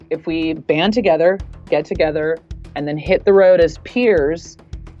if we band together, get together, and then hit the road as peers,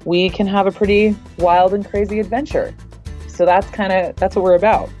 we can have a pretty wild and crazy adventure. So that's what we're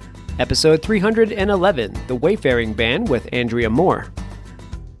about. Episode 311, The Wayfaring Band with Andrea Moore.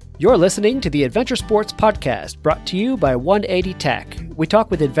 You're listening to the Adventure Sports Podcast, brought to you by 180 Tech. We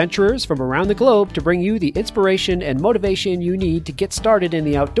talk with adventurers from around the globe to bring you the inspiration and motivation you need to get started in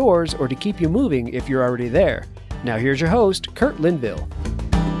the outdoors or to keep you moving if you're already there. Now here's your host, Kurt Linville.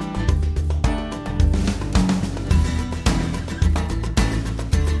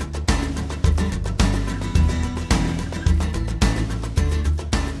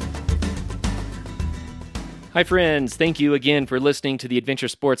 Hi, friends. Thank you again for listening to the Adventure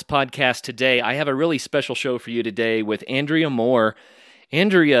Sports Podcast today. I have a really special show for you today with Andrea Moore.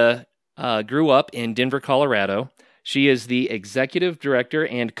 Andrea grew up in Denver, Colorado. She is the executive director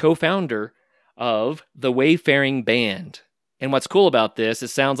and co-founder of the Wayfaring Band. And what's cool about this, it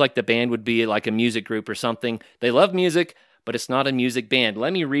sounds like the band would be like a music group or something. They love music, but it's not a music band.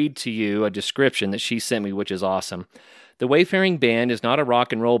 Let me read to you a description that she sent me, which is awesome. The Wayfaring Band is not a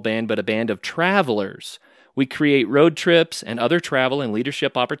rock and roll band, but a band of travelers. We create road trips and other travel and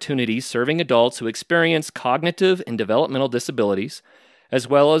leadership opportunities serving adults who experience cognitive and developmental disabilities, as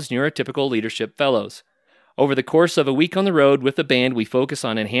well as neurotypical leadership fellows. Over the course of a week on the road with the band, we focus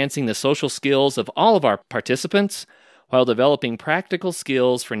on enhancing the social skills of all of our participants while developing practical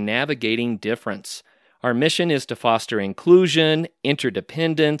skills for navigating difference. Our mission is to foster inclusion,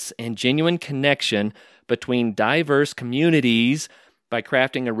 interdependence, and genuine connection between diverse communities by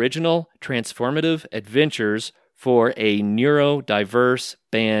crafting original, transformative adventures for a neurodiverse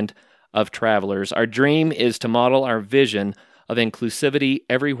band of travelers. Our dream is to model our vision of inclusivity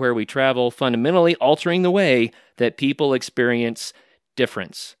everywhere we travel, fundamentally altering the way that people experience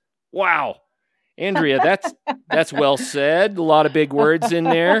difference. Wow. Andrea, that's well said. A lot of big words in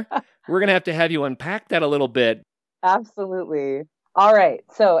there. We're going to have you unpack that a little bit. Absolutely. All right.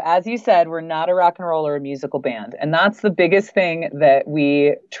 So as you said, we're not a rock and roll or a musical band. And that's the biggest thing that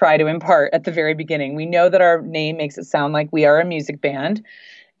we try to impart at the very beginning. We know that our name makes it sound like we are a music band.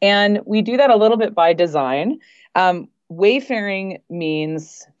 And we do that a little bit by design. Wayfaring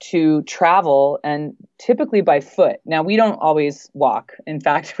means to travel, and typically by foot. Now, we don't always walk. In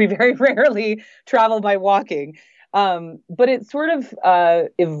fact, we very rarely travel by walking. But it sort of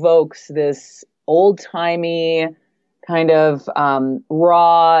evokes this old-timey, kind of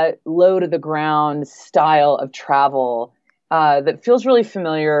raw, low-to-the-ground style of travel that feels really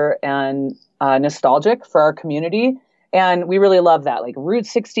familiar and nostalgic for our community. And we really love that, like Route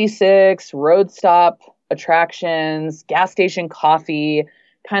 66, road stop attractions, gas station coffee,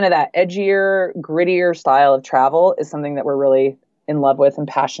 kind of that edgier, grittier style of travel is something that we're really in love with and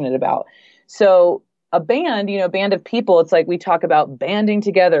passionate about. So a band, a band of people, it's like we talk about banding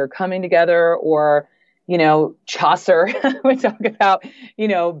together, coming together, or Chaucer would talk about,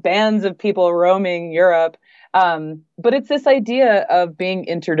 bands of people roaming Europe. But it's this idea of being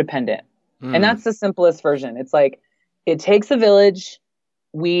interdependent. And that's the simplest version. It's like, it takes a village.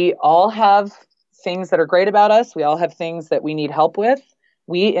 We all have things that are great about us. We all have things that we need help with.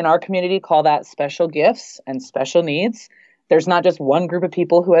 We in our community call that special gifts and special needs. There's not just one group of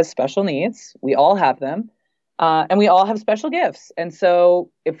people who has special needs. We all have them. And we all have special gifts. And so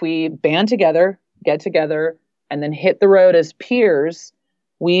if we band together, get together, and then hit the road as peers,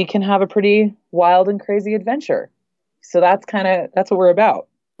 we can have a pretty wild and crazy adventure. So that's what we're about.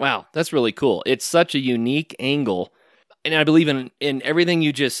 Wow, that's really cool. It's such a unique angle. And I believe in everything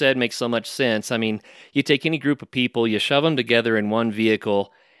you just said makes so much sense. I mean, you take any group of people, you shove them together in one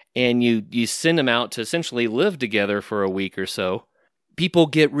vehicle, and you send them out to essentially live together for a week or so. People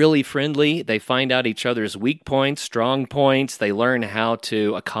get really friendly. They find out each other's weak points, strong points. They learn how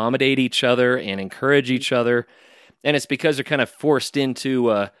to accommodate each other and encourage each other. And it's because they're kind of forced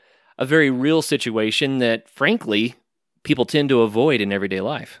into a very real situation that, frankly, people tend to avoid in everyday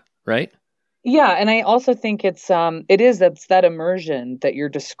life, right? Yeah, and I also think it's that immersion that you're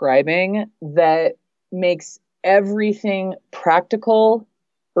describing that makes everything practical,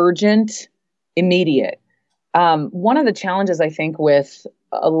 urgent, immediate. One of the challenges I think with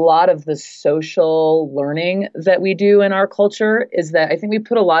a lot of the social learning that we do in our culture is that I think we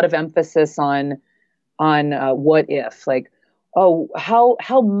put a lot of emphasis on what if, like, oh,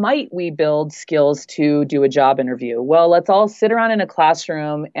 how might we build skills to do a job interview? Well, let's all sit around in a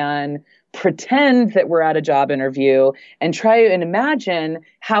classroom and pretend that we're at a job interview and try and imagine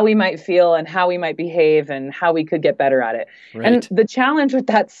how we might feel and how we might behave and how we could get better at it. Right. And the challenge with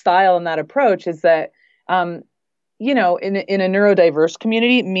that style and that approach is that, in a neurodiverse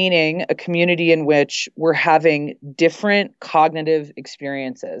community, meaning a community in which we're having different cognitive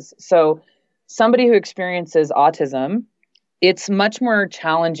experiences. So somebody who experiences autism, it's much more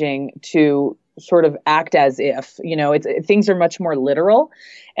challenging to sort of act as if, things are much more literal.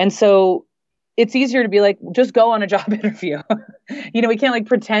 And so it's easier to be like, just go on a job interview. We can't like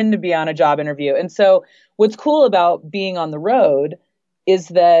pretend to be on a job interview. And so what's cool about being on the road is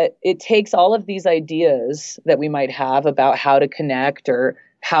that it takes all of these ideas that we might have about how to connect or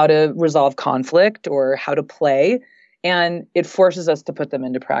how to resolve conflict or how to play, and it forces us to put them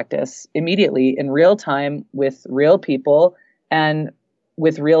into practice immediately in real time with real people and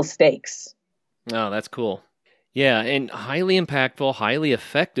with real stakes. Oh, that's cool. Yeah, and highly impactful, highly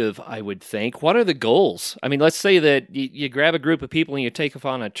effective, I would think. What are the goals? I mean, let's say that you grab a group of people and you take off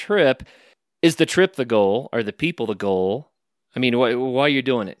on a trip. Is the trip the goal? Are the people the goal? I mean, why are you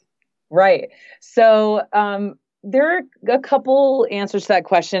doing it? Right. So there are a couple answers to that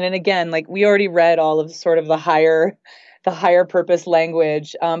question. And again, like we already read all of sort of the higher purpose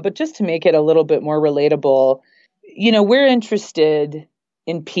language, but just to make it a little bit more relatable, we're interested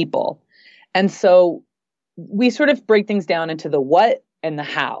in people. And so we sort of break things down into the what and the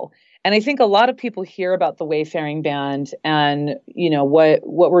how. And I think a lot of people hear about the Wayfaring Band and, what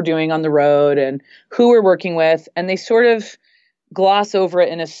we're doing on the road and who we're working with, and they sort of gloss over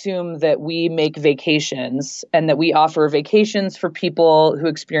it and assume that we make vacations and that we offer vacations for people who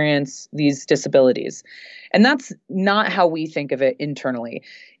experience these disabilities. And that's not how we think of it internally.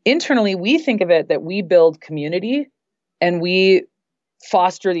 Internally, we think of it that we build community and we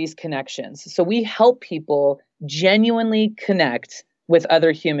foster these connections. So we help people genuinely connect with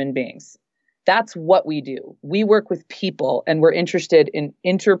other human beings. That's what we do. We work with people and we're interested in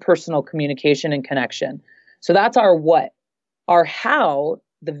interpersonal communication and connection. So that's our what. Our how,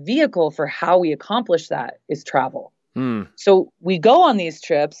 the vehicle for how we accomplish that is travel. So we go on these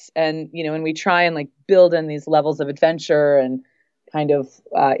trips and, and we try and like build in these levels of adventure and kind of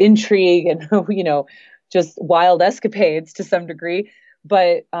intrigue and, just wild escapades to some degree.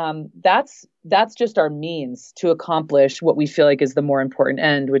 But that's just our means to accomplish what we feel like is the more important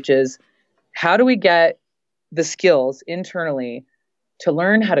end, which is how do we get the skills internally to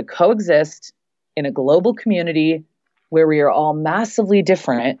learn how to coexist in a global community where we are all massively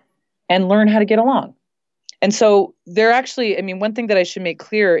different and learn how to get along. And so one thing that I should make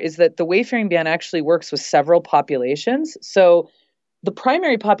clear is that the Wayfaring Band actually works with several populations. So the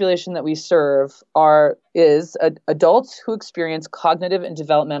primary population that we serve is adults who experience cognitive and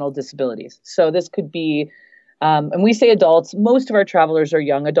developmental disabilities. So this could be, and we say adults, most of our travelers are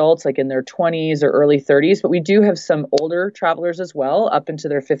young adults, like in their 20s or early 30s, but we do have some older travelers as well, up into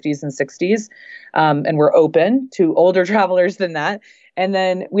their 50s and 60s. And we're open to older travelers than that. And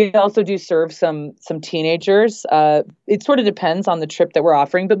then we also do serve some teenagers. It sort of depends on the trip that we're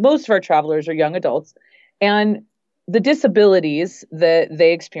offering, but most of our travelers are young adults. And the disabilities that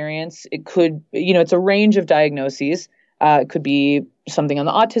they experience, it could, it's a range of diagnoses. It could be something on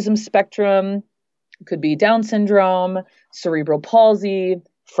the autism spectrum. It could be Down syndrome, cerebral palsy,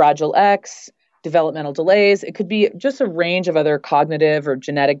 Fragile X, developmental delays. It could be just a range of other cognitive or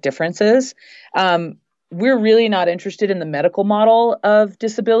genetic differences. We're really not interested in the medical model of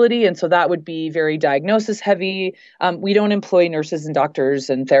disability. And so that would be very diagnosis heavy. We don't employ nurses and doctors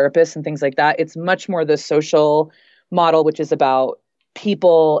and therapists and things like that. It's much more the social model, which is about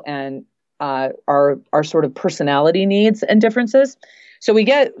people and our sort of personality needs and differences. So we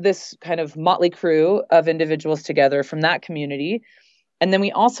get this kind of motley crew of individuals together from that community. And then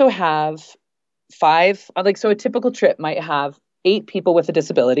we also have 5, so a typical trip might have 8 people with a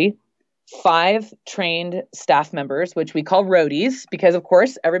disability, 5 trained staff members, which we call roadies, because of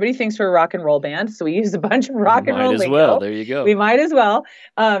course everybody thinks we're a rock and roll band. So we use a bunch of rock and roll lingo. Well, there you go. We might as well.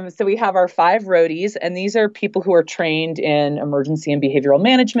 So we have our 5 roadies, and these are people who are trained in emergency and behavioral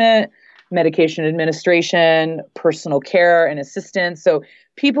management, medication administration, personal care and assistance. So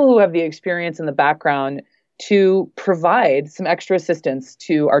people who have the experience and the background to provide some extra assistance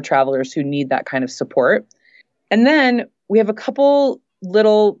to our travelers who need that kind of support. And then we have a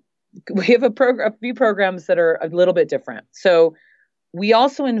few programs that are a little bit different. So we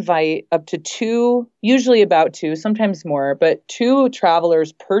also invite up to 2, usually about 2, sometimes more, but 2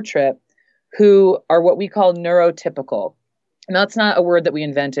 travelers per trip who are what we call neurotypical. And that's not a word that we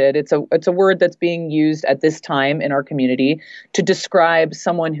invented. It's a word that's being used at this time in our community to describe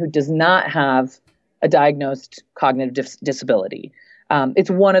someone who does not have a diagnosed cognitive disability.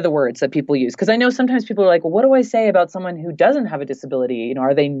 It's one of the words that people use. Because I know sometimes people are like, well, what do I say about someone who doesn't have a disability?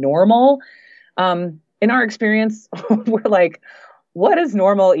 Are they normal? In our experience, we're like, what does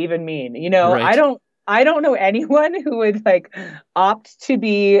normal even mean? Right. I don't know anyone who would like opt to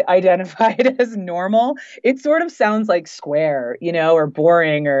be identified as normal. It sort of sounds like square, or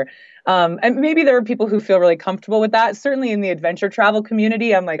boring, or and maybe there are people who feel really comfortable with that. Certainly in the adventure travel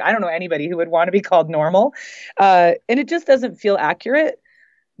community, I'm like, I don't know anybody who would want to be called normal. And it just doesn't feel accurate.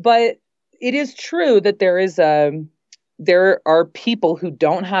 But it is true that there are people who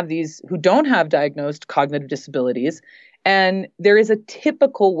don't have diagnosed cognitive disabilities. And there is a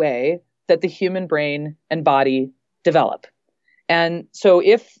typical way that the human brain and body develop. And so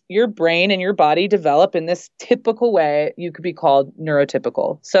if your brain and your body develop in this typical way, you could be called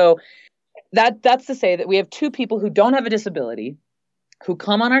neurotypical. So that's to say that we have two people who don't have a disability who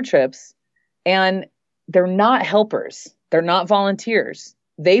come on our trips, and they're not helpers. They're not volunteers.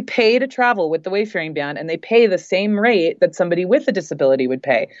 They pay to travel with the Wayfaring Band, and they pay the same rate that somebody with a disability would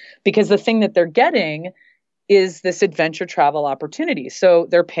pay, because the thing that they're getting is this adventure travel opportunity. So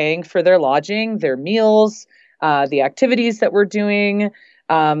they're paying for their lodging, their meals, the activities that we're doing.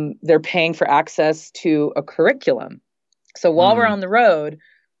 They're paying for access to a curriculum. So while we're on the road,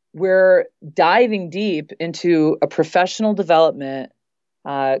 we're diving deep into a professional development,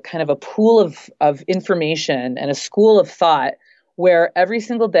 kind of a pool of information and a school of thought, where every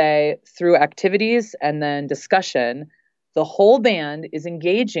single day through activities and then discussion, the whole band is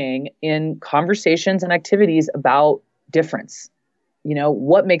engaging in conversations and activities about difference.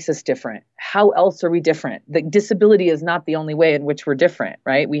 What makes us different? How else are we different? The disability is not the only way in which we're different,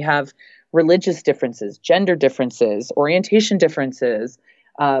 right? We have religious differences, gender differences, orientation differences,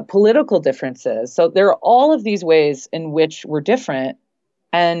 political differences. So there are all of these ways in which we're different,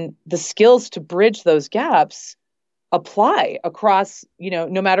 and the skills to bridge those gaps apply across,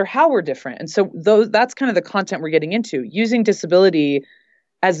 no matter how we're different. And so that's kind of the content we're getting into, using disability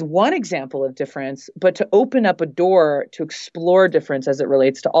as one example of difference, but to open up a door to explore difference as it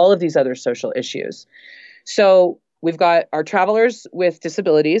relates to all of these other social issues. So we've got our travelers with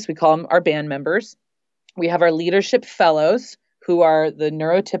disabilities. We call them our band members. We have our leadership fellows, who are the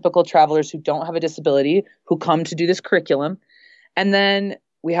neurotypical travelers who don't have a disability, who come to do this curriculum. And then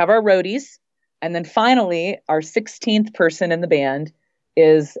we have our roadies. And then finally, our 16th person in the band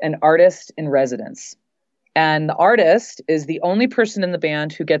is an artist in residence. And the artist is the only person in the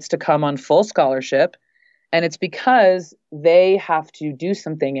band who gets to come on full scholarship. And it's because they have to do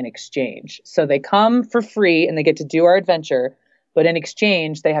something in exchange. So they come for free and they get to do our adventure. But in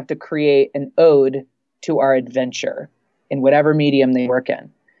exchange, they have to create an ode to our adventure in whatever medium they work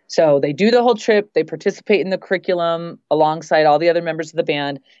in. So they do the whole trip, they participate in the curriculum alongside all the other members of the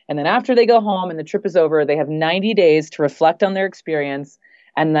band. And then after they go home and the trip is over, they have 90 days to reflect on their experience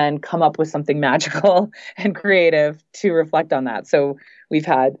and then come up with something magical and creative to reflect on that. So we've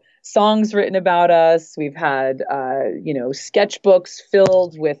had songs written about us. We've had, sketchbooks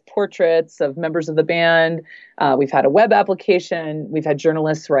filled with portraits of members of the band. We've had a web application. We've had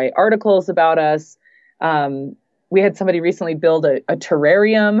journalists write articles about us. We had somebody recently build a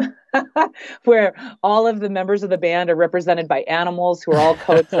terrarium where all of the members of the band are represented by animals who are all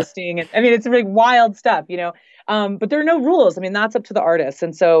coexisting. And it's really wild stuff, but there are no rules. That's up to the artists.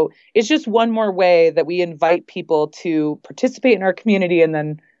 And so it's just one more way that we invite people to participate in our community and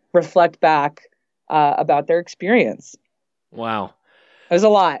then reflect back about their experience. Wow. There's a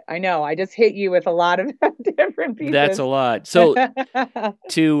lot. I know. I just hit you with a lot of different pieces. That's a lot. So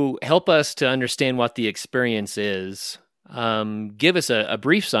to help us to understand what the experience is, give us a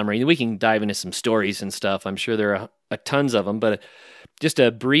brief summary. We can dive into some stories and stuff. I'm sure there are tons of them, but just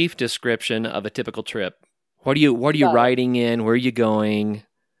a brief description of a typical trip. What are you riding in? Where are you going?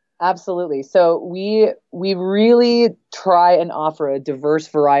 Absolutely. So we really try and offer a diverse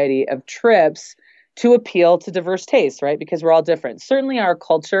variety of trips to appeal to diverse tastes, right? Because we're all different. Certainly our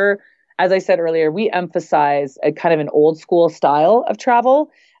culture, as I said earlier, we emphasize a kind of an old school style of travel.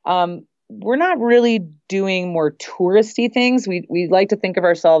 We're not really doing more touristy things. We like to think of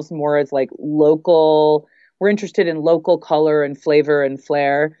ourselves more as like local. We're interested in local color and flavor and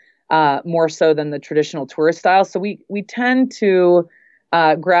flair, more so than the traditional tourist style. So we tend to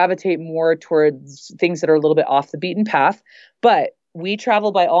gravitate more towards things that are a little bit off the beaten path, but we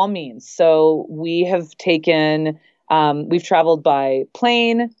travel by all means. So we have we've traveled by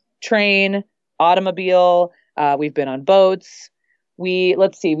plane, train, automobile. We've been on boats.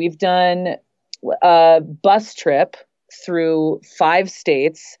 We've done a bus trip through 5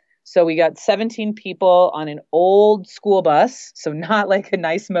 states. So we got 17 people on an old school bus. So not like a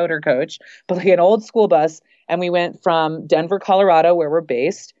nice motor coach, but like an old school bus. And we went from Denver, Colorado, where we're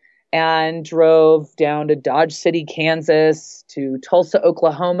based, and drove down to Dodge City, Kansas, to Tulsa,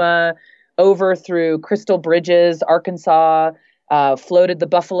 Oklahoma, over through Crystal Bridges, Arkansas, floated the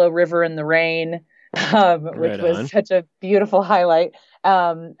Buffalo River in the rain, which was such a beautiful highlight.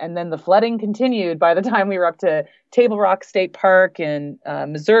 And then the flooding continued by the time we were up to Table Rock State Park in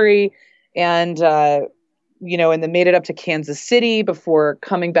Missouri, and and then made it up to Kansas City before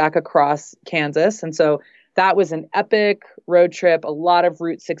coming back across Kansas. And so that was an epic road trip, a lot of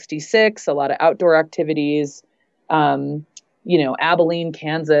Route 66, a lot of outdoor activities, Abilene,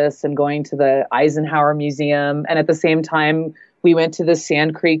 Kansas, and going to the Eisenhower Museum. And at the same time, we went to the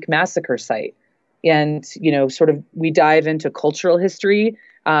Sand Creek Massacre site. And, we dive into cultural history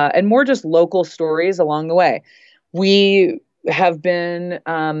and more just local stories along the way. We have been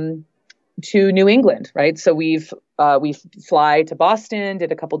to New England, right? So we fly to Boston,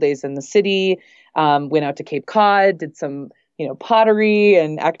 did a couple days in the city, went out to Cape Cod, did some, pottery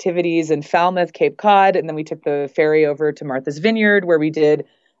and activities in Falmouth, Cape Cod. And then we took the ferry over to Martha's Vineyard, where we did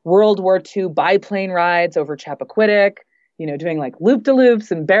World War II biplane rides over Chappaquiddick, doing like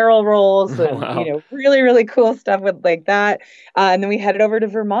loop-de-loops and barrel rolls and, Wow. Really, really cool stuff with like that. And then we headed over to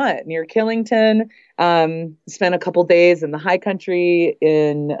Vermont near Killington, spent a couple days in the high country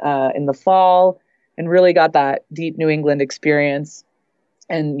in the fall, and really got that deep New England experience,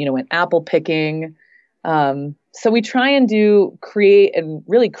 and, went apple picking. So we try and create and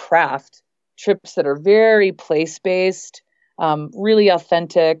really craft trips that are very place-based, really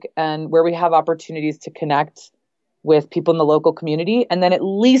authentic, and where we have opportunities to connect with people in the local community. And then at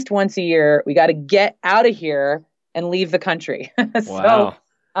least once a year, we got to get out of here and leave the country. Wow.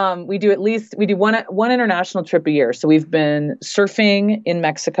 So we do one international trip a year. So we've been surfing in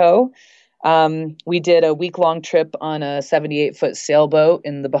Mexico. We did a week-long trip on a 78-foot sailboat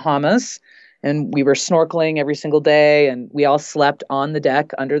in the Bahamas, and we were snorkeling every single day, and we all slept on the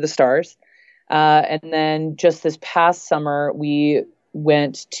deck under the stars. And then just this past summer, we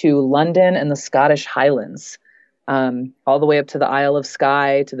went to London and the Scottish Highlands, all the way up to the Isle of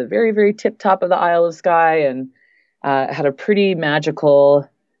Skye, to the very, very tip top of the Isle of Skye, and had a pretty magical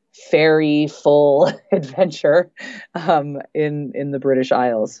ferry full adventure in the British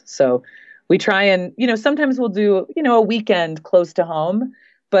Isles. So we try and, sometimes we'll do, a weekend close to home,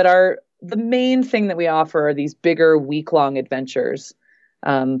 but the main thing that we offer are these bigger week-long adventures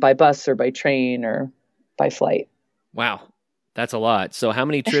by bus or by train or by flight. Wow. That's a lot. So how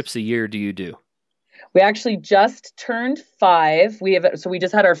many trips a year do you do? We actually just turned 5. We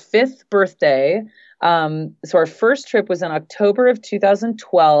just had our 5th birthday. So our first trip was in October of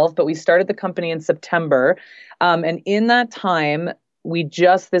 2012, but we started the company in September. And in that time, we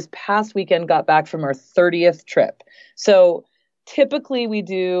just this past weekend got back from our 30th trip. So typically we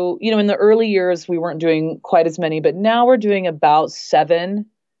do, in the early years, we weren't doing quite as many, but now we're doing about 7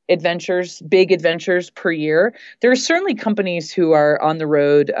 big adventures per year. There are certainly companies who are on the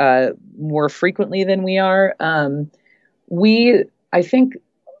road more frequently than we are. I think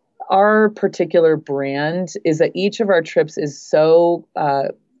our particular brand is that each of our trips is so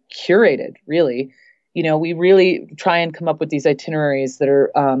curated, really. We really try and come up with these itineraries that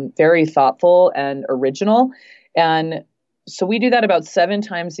are very thoughtful and original. And so we do that about 7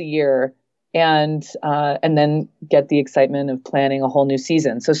 times a year, and then get the excitement of planning a whole new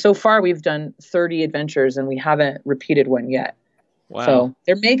season. So far we've done 30 adventures, and we haven't repeated one yet. Wow. So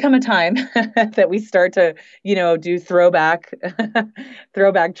there may come a time that we start to, do throwback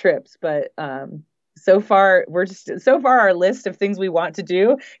trips. But so far our list of things we want to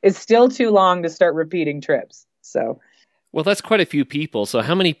do is still too long to start repeating trips. So, well, that's quite a few people. So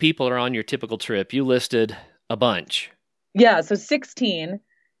how many people are on your typical trip? You listed a bunch. Yeah. So 16,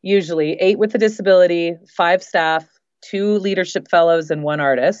 usually 8 with a disability, 5 staff, 2 leadership fellows, and 1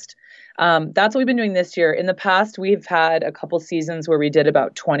 artist. That's what we've been doing this year. In the past, we've had a couple seasons where we did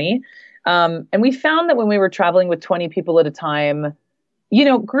about 20. And we found that when we were traveling with 20 people at a time,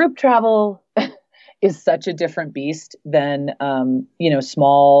 group travel is such a different beast than,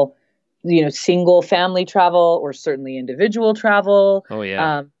 small, single family travel, or certainly individual travel. Oh,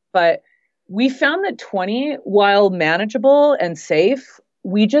 yeah. But we found that 20, while manageable and safe,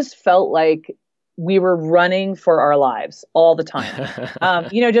 we just felt like we were running for our lives all the time.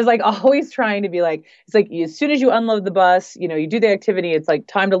 Just like always trying to be like, it's like as soon as you unload the bus, you do the activity, it's like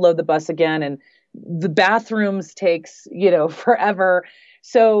time to load the bus again. And the bathrooms takes, forever.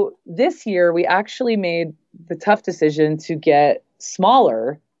 So this year we actually made the tough decision to get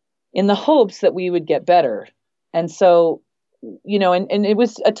smaller in the hopes that we would get better. And so, and it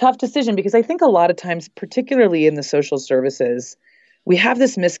was a tough decision, because I think a lot of times, particularly in the social services, we have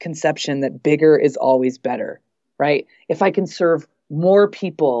this misconception that bigger is always better, right? If I can serve more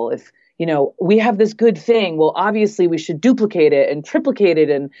people, if, we have this good thing, well, obviously we should duplicate it and triplicate it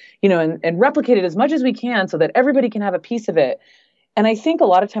and, and replicate it as much as we can so that everybody can have a piece of it. And I think a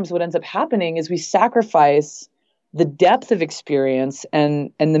lot of times what ends up happening is we sacrifice the depth of experience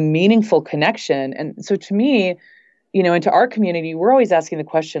and the meaningful connection. And so to me, and to our community, we're always asking the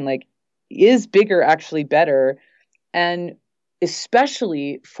question, like, is bigger actually better? And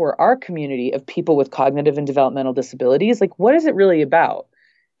especially for our community of people with cognitive and developmental disabilities, like, what is it really about?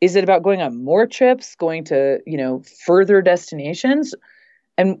 Is it about going on more trips, going to, further destinations?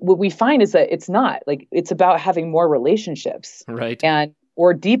 And what we find is that it's not. Like, it's about having more relationships. Right.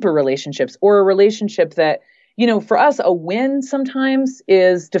 Or deeper relationships, or a relationship that, for us, a win sometimes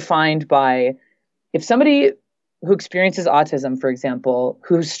is defined by if somebody who experiences autism, for example,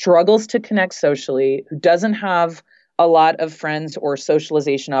 who struggles to connect socially, who doesn't have a lot of friends or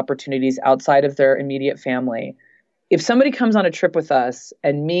socialization opportunities outside of their immediate family, if somebody comes on a trip with us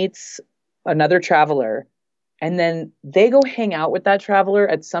and meets another traveler, and then they go hang out with that traveler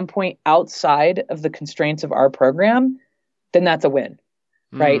at some point outside of the constraints of our program, then that's a win,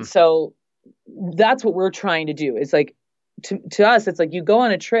 right? So that's what we're trying to do. It's like, to us, it's like you go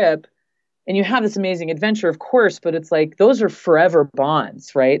on a trip and you have this amazing adventure, of course, but it's like those are forever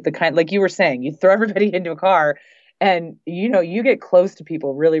bonds, right? The kind, like you were saying, you throw everybody into a car and, you get close to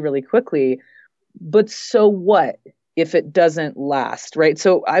people really, really quickly. But so what if it doesn't last, right?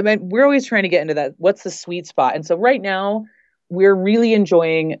 So we're always trying to get into that. What's the sweet spot? And so right now, we're really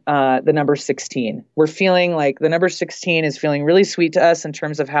enjoying the number 16. We're feeling like the number 16 is feeling really sweet to us in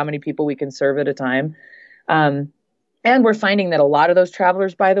terms of how many people we can serve at a time. And we're finding that a lot of those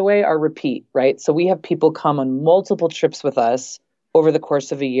travelers, by the way, are repeat, right? So we have people come on multiple trips with us over the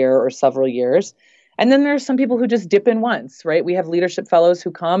course of a year or several years. And then there's some people who just dip in once, right? We have leadership fellows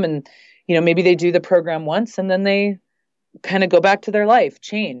who come and, maybe they do the program once and then they kind of go back to their life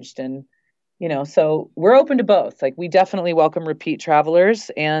changed. And, so we're open to both. Like, we definitely welcome repeat travelers.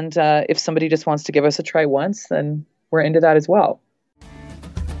 And if somebody just wants to give us a try once, then we're into that as well.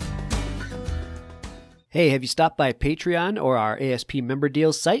 Hey, have you stopped by Patreon or our ASP member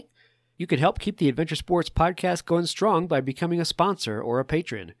deals site? You can help keep the Adventure Sports Podcast going strong by becoming a sponsor or a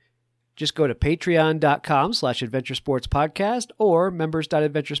patron. Just go to patreon.com/adventuresportspodcast or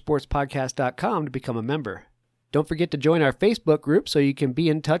members.adventuresportspodcast.com to become a member. Don't forget to join our Facebook group so you can be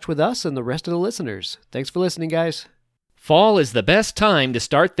in touch with us and the rest of the listeners. Thanks for listening, guys. Fall is the best time to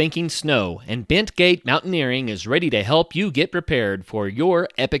start thinking snow, and Bentgate Mountaineering is ready to help you get prepared for your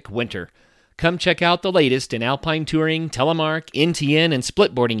epic winter. Come check out the latest in alpine touring, telemark, NTN, and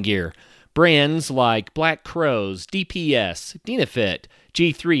splitboarding gear. Brands like Black Crows, DPS, Dynafit,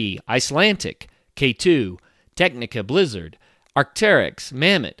 G3, Icelantic, K2, Technica Blizzard, Arc'teryx,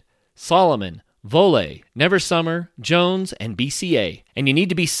 Mammoth, Solomon, Volley, Never Summer, Jones, and BCA. And you need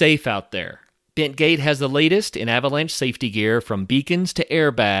to be safe out there. Bentgate has the latest in avalanche safety gear from beacons to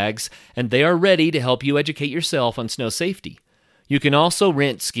airbags, and they are ready to help you educate yourself on snow safety. You can also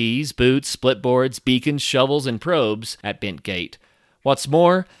rent skis, boots, splitboards, beacons, shovels, and probes at Bentgate. What's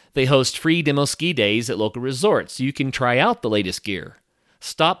more, they host free demo ski days at local resorts so you can try out the latest gear.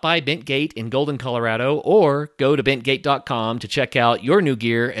 Stop by Bentgate in Golden, Colorado, or go to bentgate.com to check out your new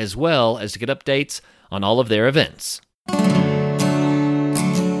gear as well as to get updates on all of their events.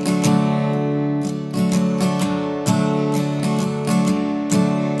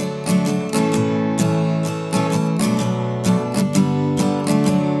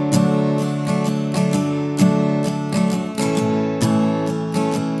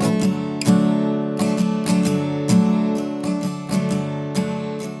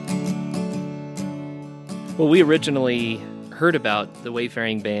 Well, we originally heard about the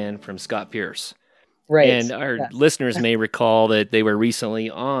Wayfaring Band from Scott Pierce. Right. And our listeners may recall that they were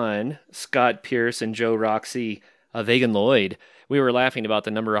recently on Scott Pierce and Joe Roxy, Vegan Lloyd. We were laughing about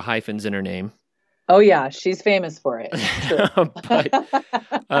the number of hyphens in her name. Oh, yeah. She's famous for it.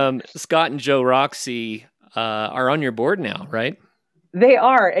 But Scott and Joe Roxy are on your board now, right? They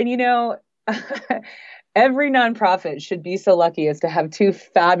are. And, every nonprofit should be so lucky as to have two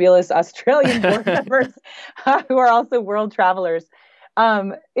fabulous Australian board members who are also world travelers.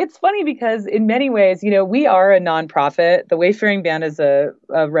 It's funny because in many ways, we are a nonprofit. The Wayfaring Band is a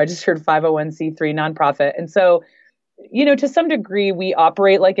registered 501c3 nonprofit. And so, to some degree, we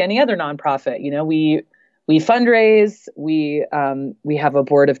operate like any other nonprofit. We fundraise. We have a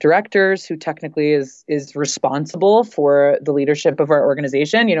board of directors who technically is responsible for the leadership of our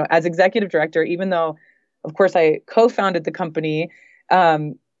organization. As executive director, even though, of course, I co-founded the company,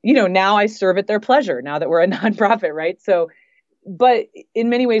 now I serve at their pleasure now that we're a nonprofit, right? So, but in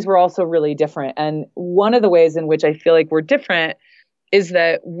many ways, we're also really different. And one of the ways in which I feel like we're different is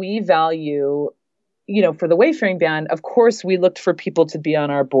that we value, for the Wayfaring Band, of course, we looked for people to be on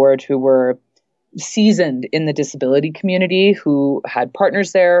our board who were, seasoned in the disability community, who had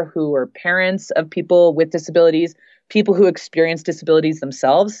partners there, who were parents of people with disabilities, people who experience disabilities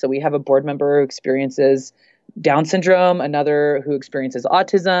themselves. So we have a board member who experiences Down syndrome, another who experiences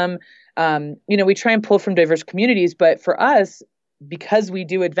autism. We try and pull from diverse communities, but for us, because we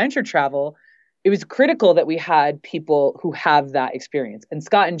do adventure travel, it was critical that we had people who have that experience. And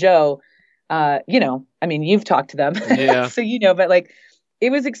Scott and Joe, you've talked to them, yeah. so but like,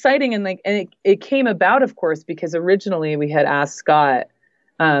 it was exciting, and it came about, of course, because originally we had asked Scott,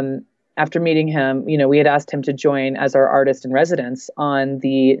 after meeting him, we had asked him to join as our artist in residence on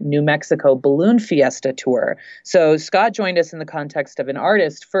the New Mexico Balloon Fiesta tour. So Scott joined us in the context of an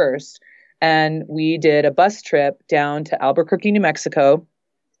artist first, and we did a bus trip down to Albuquerque, New Mexico.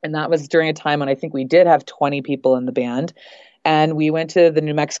 And that was during a time when I think we did have 20 people in the band. And we went to the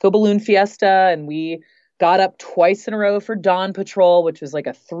New Mexico Balloon Fiesta, and we got up twice in a row for dawn patrol, which was like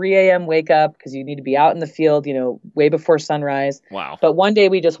a 3 a.m. wake up because you need to be out in the field, way before sunrise. Wow. But one day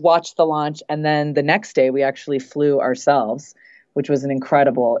we just watched the launch, and then the next day we actually flew ourselves, which was an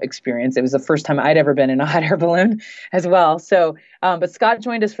incredible experience. It was the first time I'd ever been in a hot air balloon as well. So, but Scott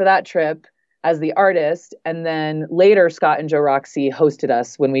joined us for that trip as the artist. And then later, Scott and Joe Roxy hosted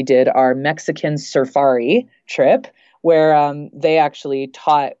us when we did our Mexican Surfari trip, where they actually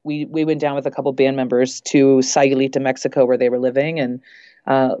taught, we went down with a couple band members to Sayulita, Mexico, where they were living, and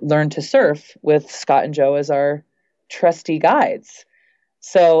learned to surf with Scott and Joe as our trusty guides.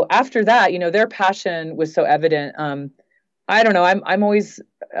 So after that, their passion was so evident. I don't know, I'm always,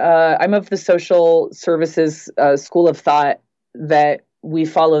 I'm of the social services school of thought that we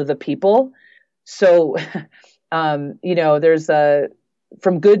follow the people. So, there's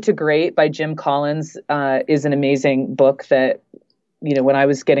From Good to Great by Jim Collins is an amazing book that, when I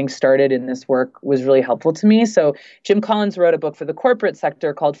was getting started in this work, was really helpful to me. So Jim Collins wrote a book for the corporate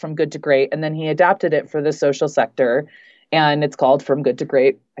sector called From Good to Great, and then he adapted it for the social sector. And it's called From Good to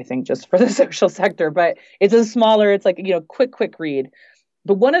Great, I think, just for the social sector. But it's it's like, quick read.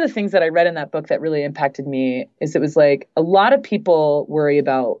 But one of the things that I read in that book that really impacted me is it was like a lot of people worry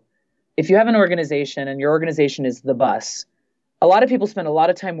about, if you have an organization and your organization is the bus, a lot of people spend a lot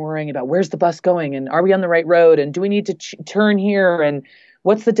of time worrying about where's the bus going, and are we on the right road, and do we need to turn here, and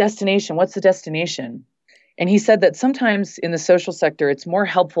what's the destination? And he said that sometimes in the social sector, it's more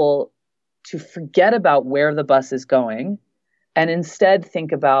helpful to forget about where the bus is going and instead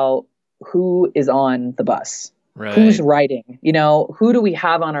think about who is on the bus, right. Who's riding, who do we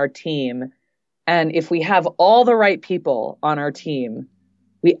have on our team? And if we have all the right people on our team,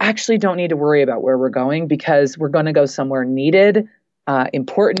 we actually don't need to worry about where we're going, because we're going to go somewhere needed,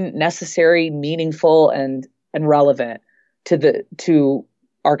 important, necessary, meaningful, and relevant to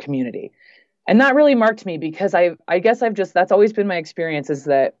our community. And that really marked me, because I guess that's always been my experience, is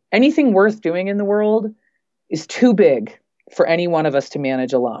that anything worth doing in the world is too big for any one of us to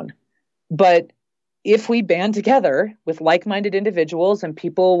manage alone. But if we band together with like-minded individuals and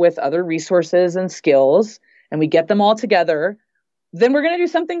people with other resources and skills, and we get them all together, then we're going to do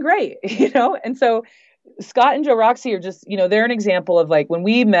something great, And so Scott and Joe Roxy are just, they're an example of, like, when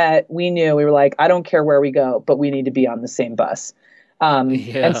we met, we knew, we were like, I don't care where we go, but we need to be on the same bus.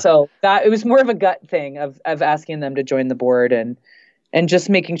 And so that it was more of a gut thing of asking them to join the board, and just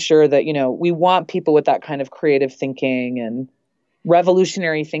making sure that, we want people with that kind of creative thinking and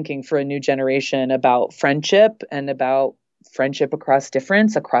revolutionary thinking for a new generation about friendship, and about friendship across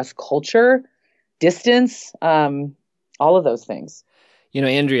difference, across culture, distance, all of those things.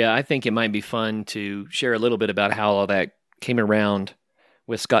 Andrea, I think it might be fun to share a little bit about how all that came around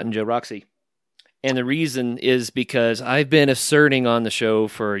with Scott and Joe Roxy. And the reason is because I've been asserting on the show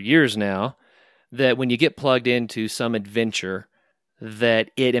for years now that when you get plugged into some adventure, that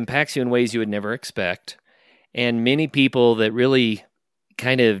it impacts you in ways you would never expect. And many people that really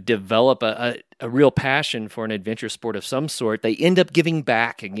kind of develop a real passion for an adventure sport of some sort, they end up giving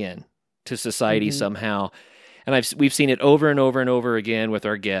back again to society somehow. And we've seen it over and over and over again with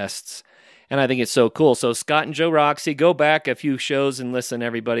our guests. And I think it's so cool. So Scott and Joe Roxy, go back a few shows and listen,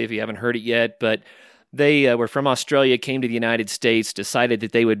 everybody, if you haven't heard it yet. But they were from Australia, came to the United States, decided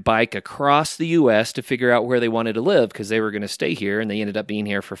that they would bike across the U.S. to figure out where they wanted to live, because they were going to stay here. And they ended up being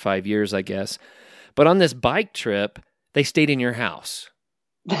here for 5 years, I guess. But on this bike trip, they stayed in your house.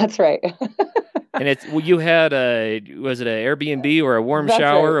 That's right. And you had was it an Airbnb or a warm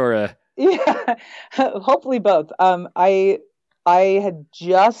shower, right. or a... Yeah, hopefully both. I had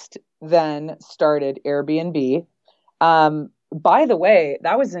just then started Airbnb. By the way,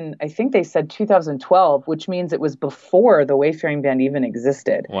 that was in, I think they said 2012, which means it was before the Wayfaring Band even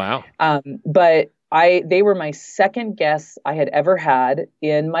existed. Wow. But they were my second guests I had ever had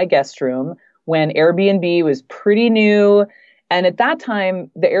in my guest room when Airbnb was pretty new. And at that time,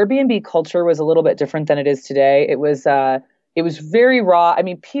 the Airbnb culture was a little bit different than it is today. It was very raw. I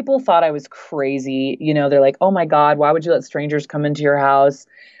mean, people thought I was crazy. You know, they're like, "Oh my God, why would you let strangers come into your house?"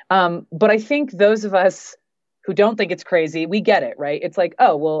 But I think those of us who don't think it's crazy, we get it, right? It's like,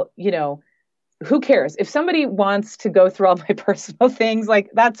 oh, well, you know, who cares? If somebody wants to go through all my personal things, like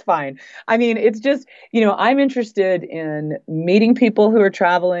that's fine. I mean, it's just, you know, I'm interested in meeting people who are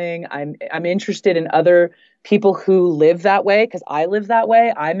traveling. I'm interested in other people who live that way because I live that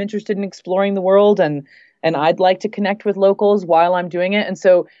way. I'm interested in exploring the world and I'd like to connect with locals while I'm doing it. And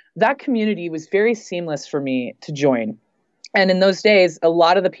so that community was very seamless for me to join. And in those days, a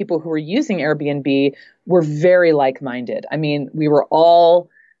lot of the people who were using Airbnb were very like-minded. I mean, we were all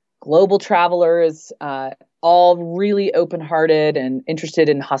global travelers, all really open-hearted and interested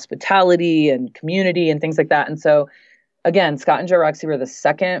in hospitality and community and things like that. And so, again, Scott and Joe Roxy were the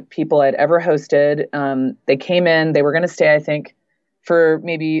second people I'd ever hosted. They came in, they were going to stay, I think, for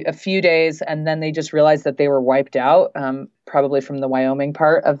maybe a few days, and then they just realized that they were wiped out, probably from the Wyoming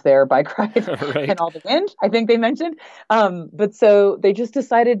part of their bike ride Right. and all the wind, I think they mentioned. But so they just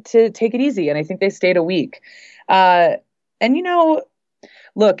decided to take it easy, and I think they stayed a week. And, you know,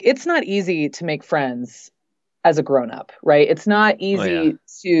 look, it's not easy to make friends as a grown-up, right? It's not easy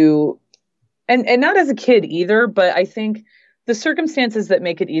to, and not as a kid either, but I think the circumstances that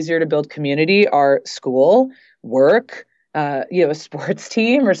make it easier to build community are school, work, you know, a sports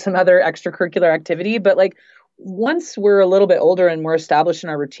team or some other extracurricular activity. But like once we're a little bit older and more established in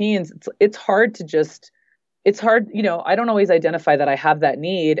our routines, it's hard to just, it's hard, you know, I don't always identify that I have that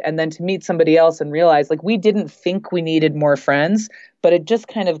need. And then to meet somebody else and realize like we didn't think we needed more friends, but it just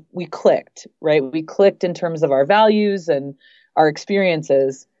kind of, we clicked, right? We clicked in terms of our values and our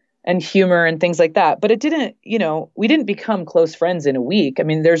experiences and humor and things like that. But it didn't, you know, we didn't become close friends in a week. I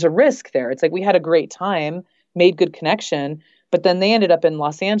mean, there's a risk there. It's like we had a great time, made good connection, but then they ended up in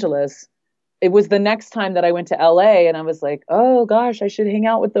Los Angeles. It was the next time that I went to LA and I was like, oh gosh, I should hang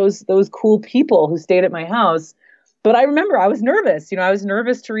out with those cool people who stayed at my house. But I remember I was nervous, you know, I was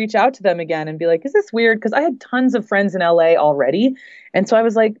nervous to reach out to them again and be like, is this weird? Because I had tons of friends in LA already. And so I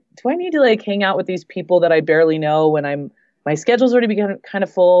was like, do I need to like hang out with these people that I barely know when my schedule's already become kind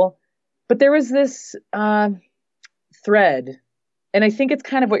of full? But there was this thread. And I think it's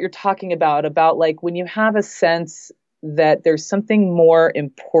kind of what you're talking about like when you have a sense that there's something more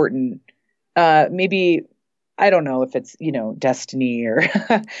important, maybe, I don't know if it's, you know, destiny or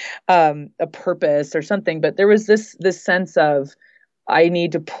a purpose or something, but there was this sense of, I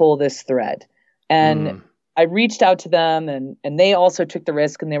need to pull this thread. And I reached out to them and they also took the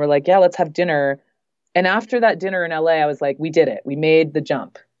risk and they were like, yeah, let's have dinner. And after that dinner in LA, I was like, we did it. We made the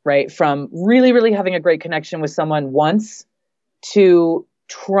jump, right? From really, really having a great connection with someone once to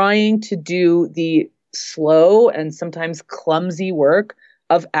trying to do the slow and sometimes clumsy work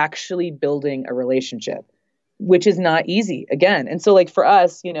of actually building a relationship, which is not easy again. And so like for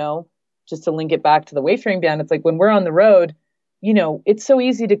us, you know, just to link it back to the Wayfaring Band, it's like when we're on the road, you know, it's so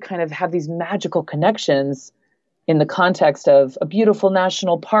easy to kind of have these magical connections in the context of a beautiful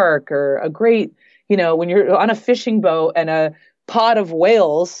national park or a great, you know, when you're on a fishing boat and a pod of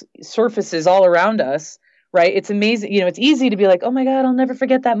whales surfaces all around us, right? It's amazing. You know, it's easy to be like, oh my God, I'll never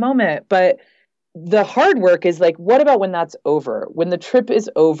forget that moment. But the hard work is like, what about when that's over? When the trip is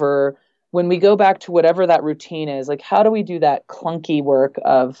over, when we go back to whatever that routine is, like, how do we do that clunky work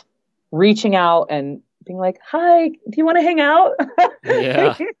of reaching out and being like, hi, do you want to hang out?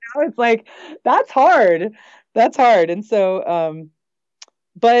 Yeah. You know, it's like, that's hard. That's hard. And so,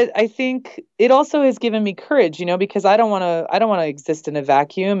 but I think it also has given me courage, you know, because I don't want to exist in a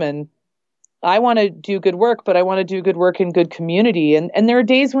vacuum, and I want to do good work, but I want to do good work in good community. And there are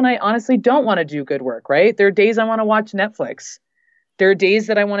days when I honestly don't want to do good work, right? There are days I want to watch Netflix. There are days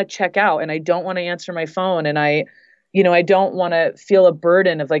that I want to check out and I don't want to answer my phone. And I don't want to feel a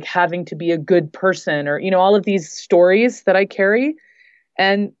burden of like having to be a good person or, you know, all of these stories that I carry.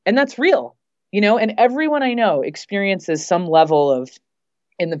 And that's real, you know, and everyone I know experiences some level of,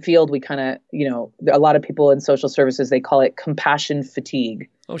 in the field, we kind of, you know, a lot of people in social services, they call it compassion fatigue.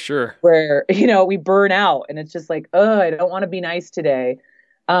 Oh, sure. Where, you know, we burn out and it's just like, oh, I don't want to be nice today.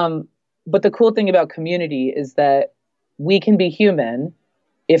 But the cool thing about community is that we can be human.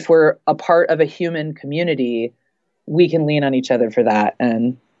 If we're a part of a human community, we can lean on each other for that.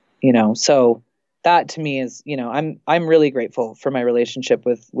 And, you know, so that to me is, you know, I'm really grateful for my relationship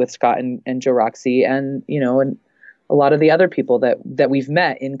with Scott and Joe Roxy and, you know, and a lot of the other people that we've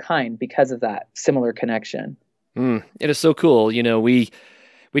met in kind because of that similar connection. It is so cool. You know, we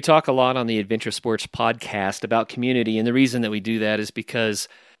talk a lot on the Adventure Sports podcast about community. And the reason that we do that is because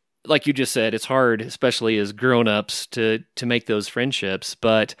like you just said, it's hard, especially as grown-ups, to make those friendships.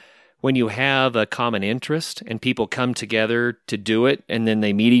 But when you have a common interest and people come together to do it, and then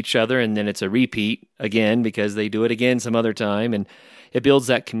they meet each other, and then it's a repeat again because they do it again some other time, and it builds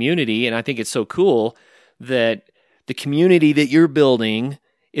that community. And I think it's so cool that the community that you're building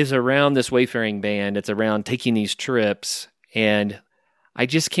is around this wayfaring band. It's around taking these trips. And I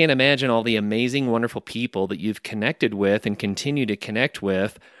just can't imagine all the amazing, wonderful people that you've connected with and continue to connect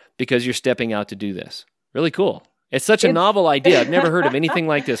with because you're stepping out to do this. Really cool. It's such a novel idea. I've never heard of anything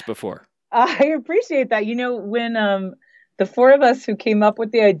like this before. I appreciate that. When the four of us who came up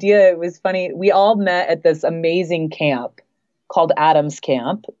with the idea, it was funny. We all met at this amazing camp called Adams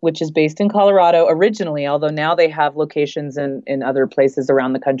Camp, which is based in Colorado originally, although now they have locations in other places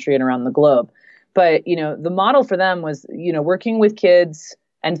around the country and around the globe. But, the model for them was, working with kids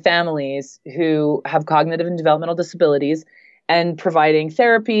and families who have cognitive and developmental disabilities and providing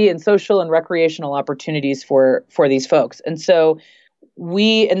therapy and social and recreational opportunities for these folks. And so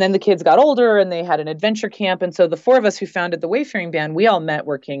and then the kids got older and they had an adventure camp. And so the four of us who founded the Wayfaring Band, we all met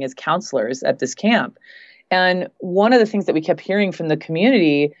working as counselors at this camp. And one of the things that we kept hearing from the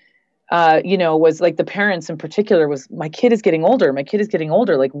community, was like the parents in particular was, my kid is getting older. My kid is getting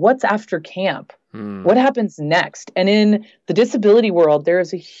older. Like, what's after camp? What happens next? And in the disability world, there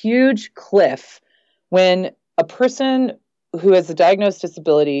is a huge cliff when a person who has a diagnosed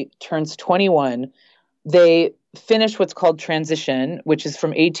disability turns 21, they finish what's called transition, which is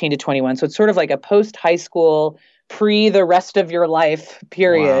from 18 to 21. So it's sort of like a post-high school, the rest of your life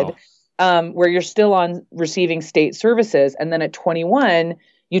period. Wow. Where you're still on receiving state services. And then at 21,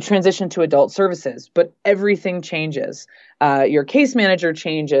 you transition to adult services, but everything changes. Your case manager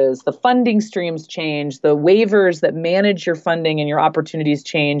changes, the funding streams change, the waivers that manage your funding and your opportunities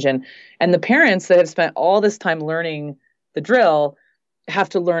change. And the parents that have spent all this time learning the drill have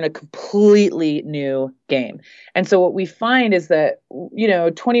to learn a completely new game. And so what we find is that,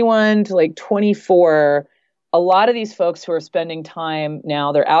 21 to like 24, a lot of these folks who are spending time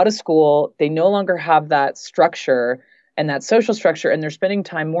now, they're out of school, they no longer have that structure and that social structure, and they're spending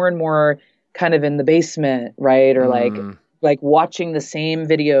time more and more kind of in the basement, right? Or like watching the same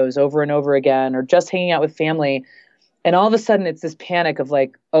videos over and over again, or just hanging out with family. And all of a sudden it's this panic of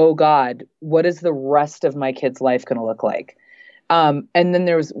like, oh God, what is the rest of my kid's life going to look like? And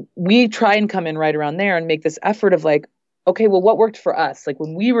then we try and come in right around there and make this effort of like, okay, well, what worked for us? Like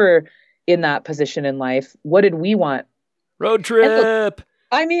when we were in that position in life, what did we want? Road trip.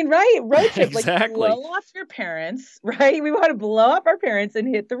 Right? Road trip. Exactly. Like blow off your parents, right? We want to blow up our parents and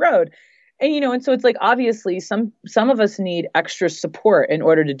hit the road. And, and so it's like, obviously some of us need extra support in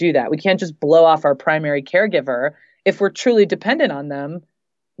order to do that. We can't just blow off our primary caregiver if we're truly dependent on them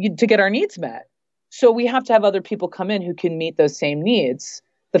to get our needs met. So we have to have other people come in who can meet those same needs,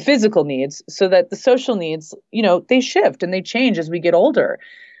 the physical needs, so that the social needs, they shift and they change as we get older.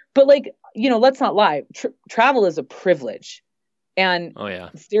 But let's not lie. Travel is a privilege. And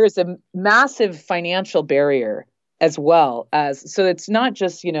there is a massive financial barrier as well so it's not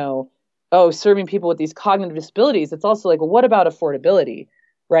just, serving people with these cognitive disabilities. It's also like, well, what about affordability?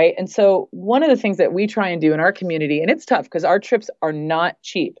 Right. And so one of the things that we try and do in our community, and it's tough because our trips are not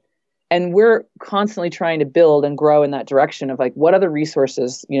cheap. And we're constantly trying to build and grow in that direction of like, what other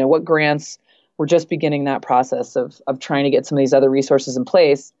resources, what grants. We're just beginning that process of trying to get some of these other resources in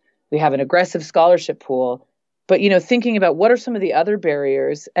place. We have an aggressive scholarship pool, but, thinking about what are some of the other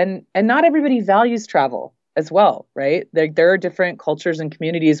barriers, and not everybody values travel as well, right? There are different cultures and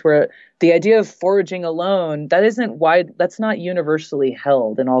communities where the idea of foraging alone, that's not universally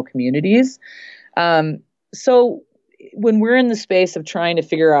held in all communities. So when we're in the space of trying to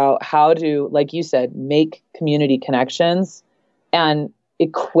figure out how to, like you said, make community connections and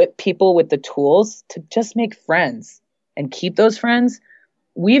equip people with the tools to just make friends and keep those friends,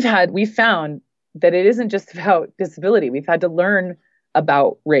 we've found that it isn't just about disability. We've had to learn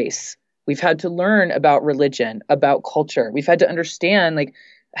about race. We've had to learn about religion, about culture. We've had to understand, like,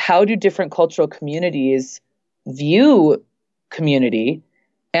 how do different cultural communities view community?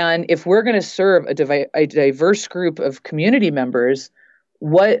 And if we're going to serve a diverse group of community members,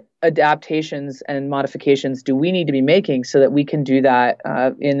 what adaptations and modifications do we need to be making so that we can do that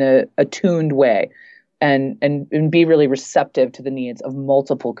in a attuned way and be really receptive to the needs of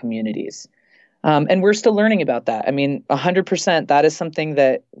multiple communities? And we're still learning about that. 100%, that is something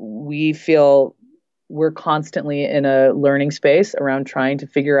that we feel we're constantly in a learning space around trying to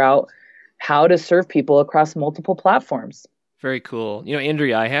figure out how to serve people across multiple platforms. Very cool.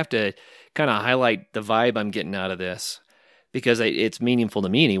 Andrea, I have to kind of highlight the vibe I'm getting out of this because it's meaningful to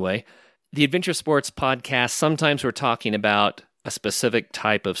me anyway. The Adventure Sports Podcast, sometimes we're talking about a specific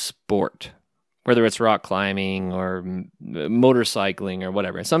type of sport, whether it's rock climbing or motorcycling or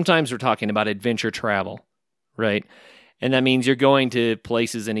whatever. And sometimes we're talking about adventure travel, right? And that means you're going to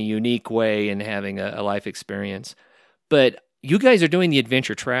places in a unique way and having a life experience. But you guys are doing the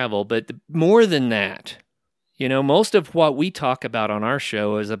adventure travel, but more than that, most of what we talk about on our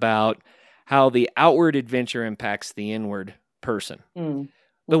show is about how the outward adventure impacts the inward person. Mm.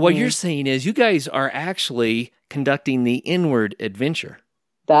 But what you're saying is you guys are actually conducting the inward adventure.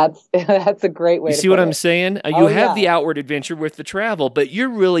 That's a great way to put it. You see what I'm saying? You have the outward adventure with the travel, but you're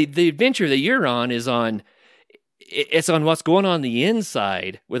really, the adventure that you're on is on what's going on the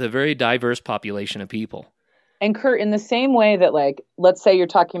inside with a very diverse population of people. And Kurt, in the same way that, like, let's say you're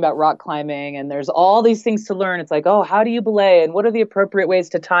talking about rock climbing and there's all these things to learn. It's like, oh, how do you belay? And what are the appropriate ways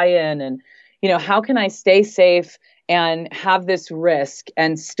to tie in? And, how can I stay safe and have this risk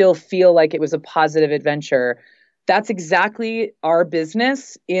and still feel like it was a positive adventure? That's exactly our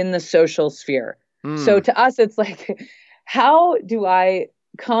business in the social sphere. So to us, it's like, how do I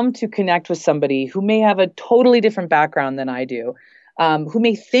come to connect with somebody who may have a totally different background than I do, who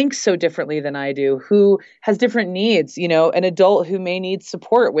may think so differently than I do, who has different needs, an adult who may need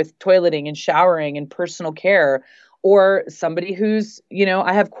support with toileting and showering and personal care, or somebody who's,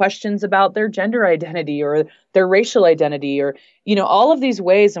 I have questions about their gender identity or their racial identity or, all of these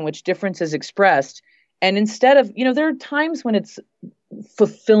ways in which difference is expressed. And instead of, there are times when it's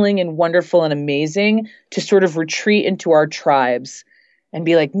fulfilling and wonderful and amazing to sort of retreat into our tribes and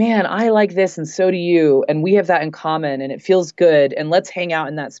be like, man, I like this and so do you. And we have that in common and it feels good. And let's hang out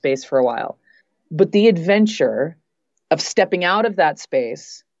in that space for a while. But the adventure of stepping out of that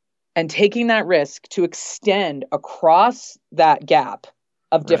space and taking that risk to extend across that gap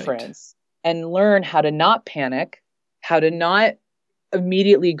of difference and learn how to not panic, how to not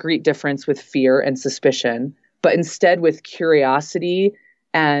immediately greet difference with fear and suspicion, but instead with curiosity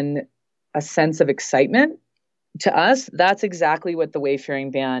and a sense of excitement. To us, that's exactly what the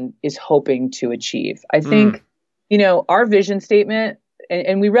Wayfaring Band is hoping to achieve. I think, our vision statement,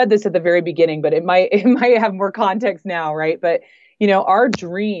 and we read this at the very beginning, but it might have more context now, right? But our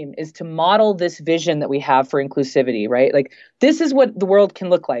dream is to model this vision that we have for inclusivity, right? Like, this is what the world can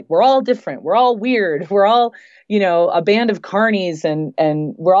look like. We're all different. We're all weird. We're all, a band of carnies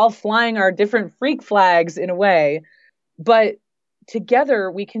and we're all flying our different freak flags in a way. But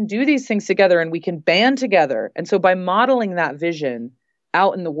together, we can do these things together and we can band together. And so by modeling that vision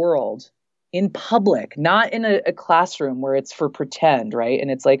out in the world, in public, not in a classroom where it's for pretend, right? And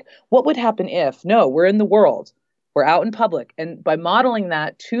it's like, what would happen if? No, we're in the world. We're out in public. And by modeling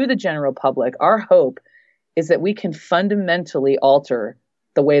that to the general public, our hope is that we can fundamentally alter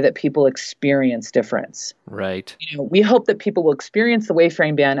the way that people experience difference. Right. We hope that people will experience the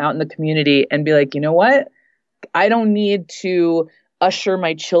Wayfaring Band out in the community and be like, you know what? I don't need to usher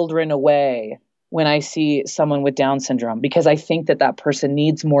my children away when I see someone with Down syndrome because I think that person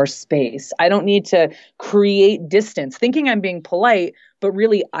needs more space. I don't need to create distance, thinking I'm being polite, but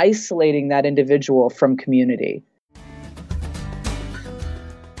really isolating that individual from community.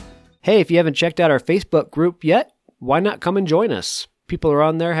 Hey, if you haven't checked out our Facebook group yet, why not come and join us? People are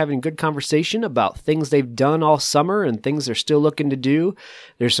on there having good conversation about things they've done all summer and things they're still looking to do.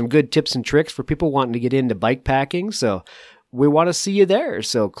 There's some good tips and tricks for people wanting to get into bike packing, so we want to see you there.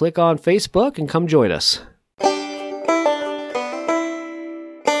 So click on Facebook and come join us.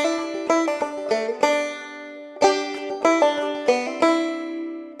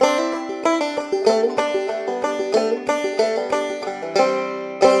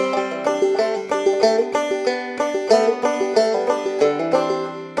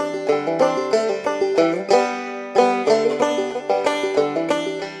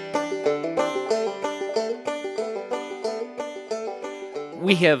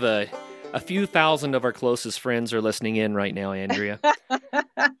 We have a few thousand of our closest friends are listening in right now, Andrea.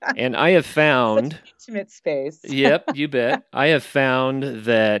 And I have found... intimate space. Yep, you bet. I have found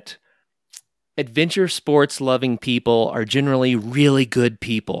that adventure sports loving people are generally really good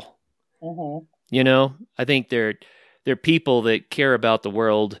people. Mm-hmm. I think they're people that care about the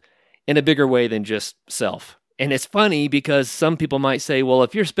world in a bigger way than just self. And it's funny because some people might say, well,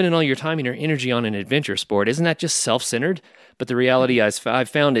 if you're spending all your time and your energy on an adventure sport, isn't that just self-centered? But the reality I've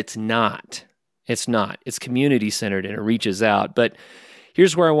found it's not. It's not. It's community-centered and it reaches out. But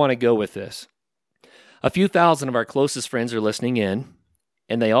here's where I want to go with this. A few thousand of our closest friends are listening in,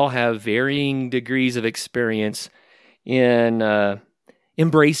 and they all have varying degrees of experience in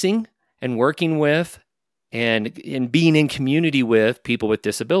embracing and working with and in being in community with people with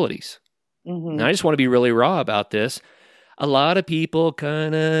disabilities. Mm-hmm. And I just want to be really raw about this. A lot of people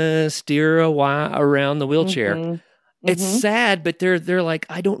kind of steer around the wheelchair. Mm-hmm. it's sad, but they're like,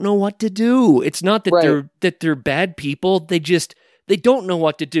 I don't know what to do. It's not that they're bad people. They don't know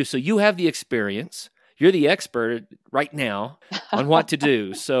what to do. So you have the experience. You're the expert right now on what to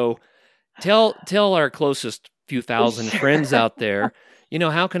do. So tell our closest few thousand friends out there,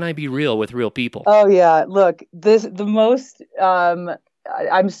 how can I be real with real people? Oh yeah. Look,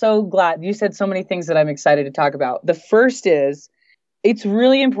 I'm so glad you said so many things that I'm excited to talk about. The first is, it's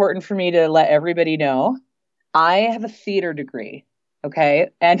really important for me to let everybody know I have a theater degree. Okay.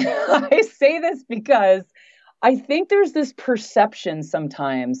 And I say this because I think there's this perception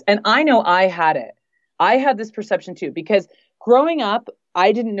sometimes, and I know I had it. I had this perception too, because growing up,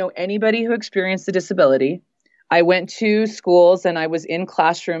 I didn't know anybody who experienced a disability. I went to schools and I was in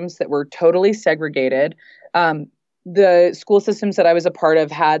classrooms that were totally segregated. The school systems that I was a part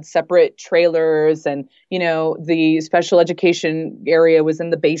of had separate trailers, and, the special education area was in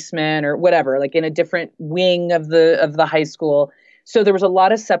the basement or whatever, like in a different wing of the high school. So there was a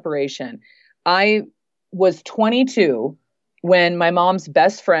lot of separation. I was 22 when my mom's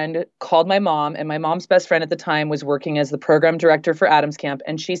best friend called my mom, and my mom's best friend at the time was working as the program director for Adams Camp.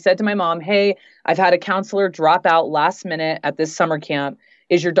 And she said to my mom, "Hey, I've had a counselor drop out last minute at this summer camp.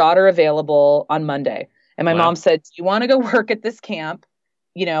 Is your daughter available on Monday?" And my mom said, "Do you want to go work at this camp?"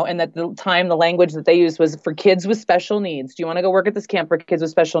 And at the time, the language that they used was for kids with special needs. "Do you want to go work at this camp for kids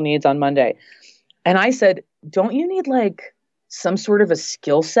with special needs on Monday?" And I said, "Don't you need like some sort of a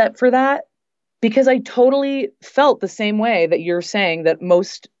skill set for that?" Because I totally felt the same way that you're saying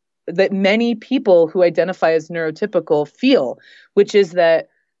that many people who identify as neurotypical feel, which is that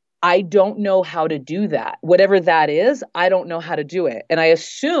I don't know how to do that. Whatever that is, I don't know how to do it. And I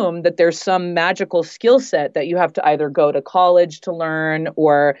assume that there's some magical skill set that you have to either go to college to learn,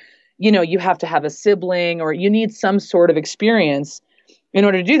 or, you have to have a sibling, or you need some sort of experience in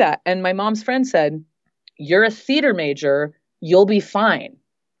order to do that. And my mom's friend said, "You're a theater major, you'll be fine."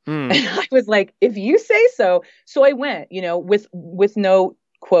 And I was like, "If you say so." So I went, with no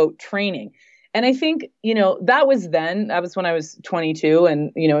quote training. And I think, that was when I was 22,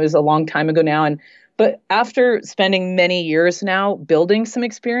 and, it was a long time ago now. But after spending many years now building some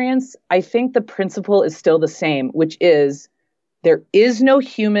experience, I think the principle is still the same, which is there is no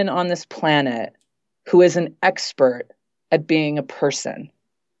human on this planet who is an expert at being a person.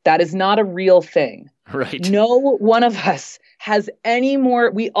 That is not a real thing. Right. No one of us has any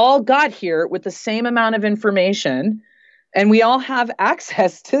more. We all got here with the same amount of information, and we all have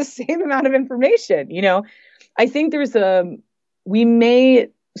access to the same amount of information. I think we may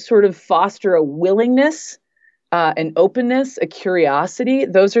sort of foster a willingness, an openness, a curiosity.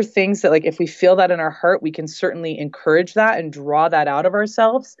 Those are things that, like, if we feel that in our heart, we can certainly encourage that and draw that out of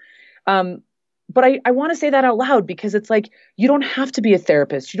ourselves. But I want to say that out loud, because it's like, you don't have to be a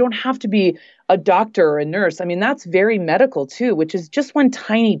therapist. You don't have to be a doctor or a nurse. I mean, that's very medical too, which is just one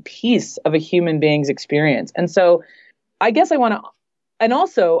tiny piece of a human being's experience. And so I guess and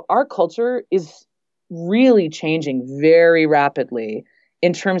also our culture is really changing very rapidly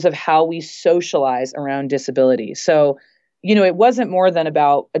in terms of how we socialize around disability. So, it wasn't more than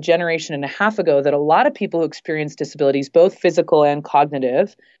about a generation and a half ago that a lot of people who experience disabilities, both physical and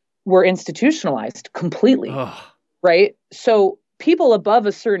cognitive, were institutionalized completely, right? So people above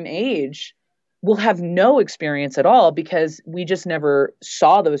a certain age will have no experience at all because we just never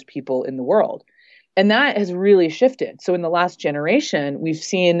saw those people in the world. And that has really shifted. So in the last generation, we've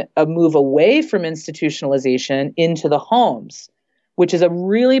seen a move away from institutionalization into the homes, which is a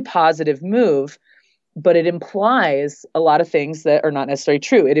really positive move, but it implies a lot of things that are not necessarily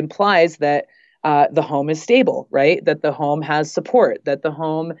true. It implies that the home is stable, right? That the home has support, that the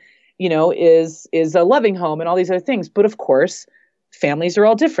home, is a loving home and all these other things. But of course, families are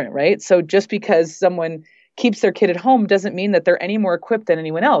all different, right? So just because someone keeps their kid at home doesn't mean that they're any more equipped than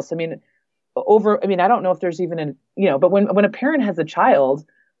anyone else. I don't know if there's even but when a parent has a child,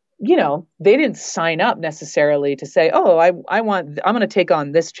 they didn't sign up necessarily to say, "Oh, I'm going to take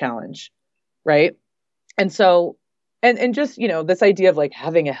on this challenge." Right. And so, and just, this idea of like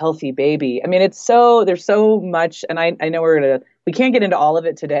having a healthy baby. I mean, there's so much, and I know we can't get into all of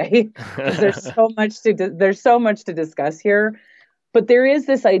it today because there's so much to discuss here, but there is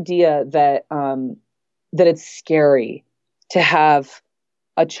this idea that it's scary to have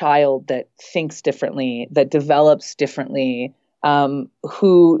a child that thinks differently, that develops differently,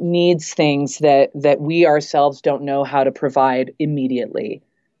 who needs things that we ourselves don't know how to provide immediately.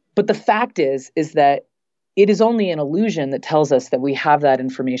 But the fact is that it is only an illusion that tells us that we have that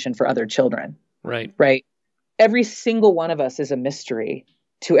information for other children. Right. Right. Every single one of us is a mystery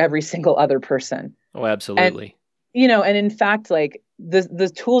to every single other person. Oh, absolutely. And in fact, like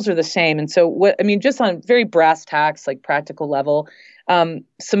the tools are the same. And so just on very brass tacks, like practical level,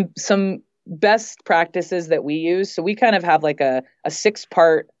 some best practices that we use. So we kind of have like a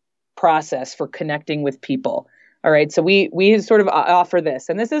 6-part process for connecting with people. All right. So we sort of offer this,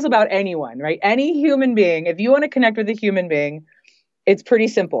 and this is about anyone, right? Any human being. If you want to connect with a human being, it's pretty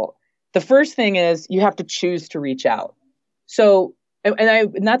simple. The first thing is you have to choose to reach out. So,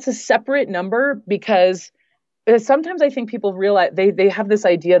 and that's a separate number, because sometimes I think people realize they have this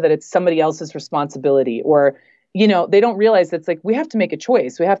idea that it's somebody else's responsibility, or, they don't realize that it's like, we have to make a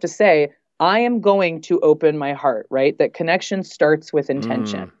choice. We have to say, I am going to open my heart, right? That connection starts with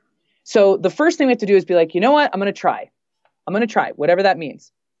intention. So the first thing we have to do is be like, you know what? I'm going to try, whatever that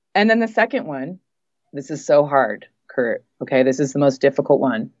means. And then the second one, this is so hard, Kurt. Okay. This is the most difficult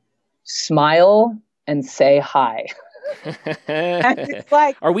one. Smile and say hi. And it's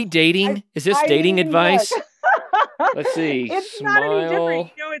like, are we dating? Is this dating advice? Let's see. It's smile. Not any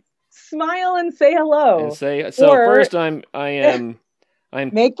different. It's smile and say hello. And first I am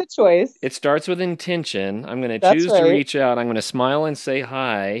make the choice. It starts with intention. I'm going to choose to reach out. I'm going to smile and say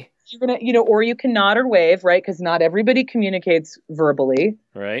hi. You're going to, or you can nod or wave, right? Because not everybody communicates verbally.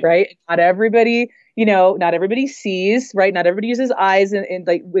 Right. Right. Not everybody, not everybody sees, right? Not everybody uses eyes and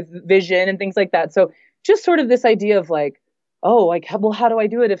like with vision and things like that. So just sort of this idea of like, oh, like, well, how do I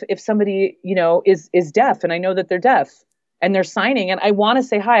do it if somebody, is deaf, and I know that they're deaf and they're signing and I want to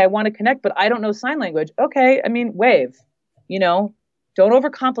say hi, I want to connect, but I don't know sign language. Okay. I mean, wave, don't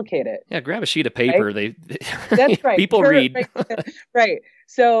overcomplicate it. Yeah. Grab a sheet of paper. Right? That's right. People read. Right.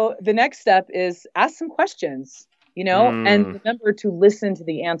 So the next step is ask some questions, and remember to listen to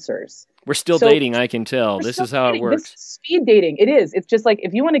the answers. We're still dating. I can tell. This is how it works. This is speed dating. It is. It's just like,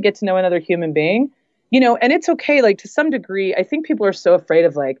 if you want to get to know another human being, and it's okay. Like, to some degree, I think people are so afraid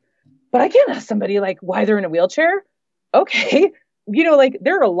of like, but I can't ask somebody like why they're in a wheelchair. Okay. Like,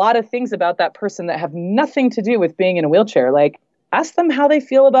 there are a lot of things about that person that have nothing to do with being in a wheelchair. Like, ask them how they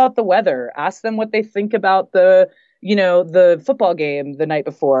feel about the weather. Ask them what they think about the football game the night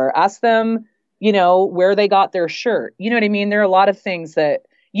before. Ask them, where they got their shirt. You know what I mean? There are a lot of things that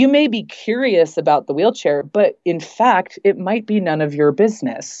you may be curious about the wheelchair, but in fact, it might be none of your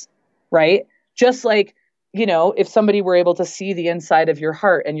business, right? Just like, if somebody were able to see the inside of your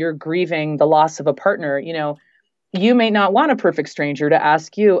heart and you're grieving the loss of a partner, you may not want a perfect stranger to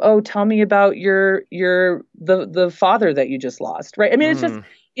ask you, oh, tell me about the father that you just lost, right? I mean,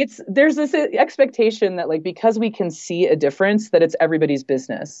 there's this expectation that like, because we can see a difference, that it's everybody's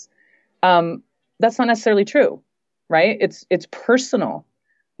business. That's not necessarily true, right? It's personal.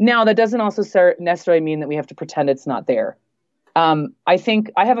 Now, that doesn't also necessarily mean that we have to pretend it's not there. I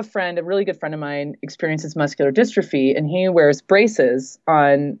think I have a really good friend of mine experiences muscular dystrophy, and he wears braces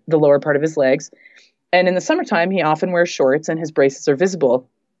on the lower part of his legs. And in the summertime, he often wears shorts and his braces are visible.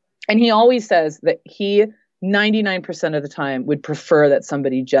 And he always says that he 99% of the time would prefer that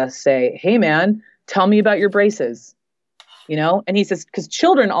somebody just say, hey man, tell me about your braces, And he says, because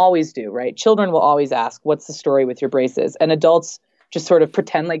children always do, right? Children will always ask, what's the story with your braces? And adults just sort of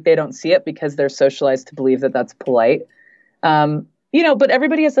pretend like they don't see it because they're socialized to believe that that's polite. But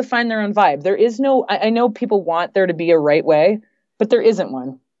everybody has to find their own vibe. There is I know people want there to be a right way, but there isn't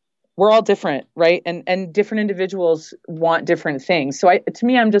one. We're all different, right? And different individuals want different things. So to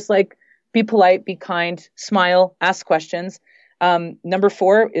me, I'm just like, be polite, be kind, smile, ask questions. Number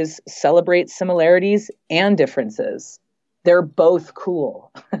 4 is celebrate similarities and differences. They're both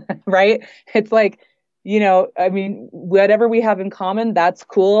cool, right? It's like, whatever we have in common, that's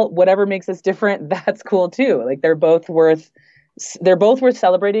cool. Whatever makes us different, that's cool too. Like, they're both worth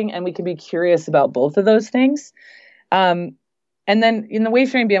celebrating, and we can be curious about both of those things. And then in the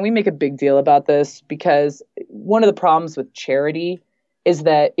Wayfaring Band, we make a big deal about this because one of the problems with charity is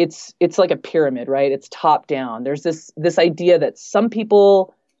that it's like a pyramid, right? It's top down. There's this idea that some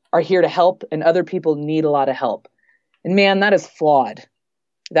people are here to help and other people need a lot of help. And man, that is flawed.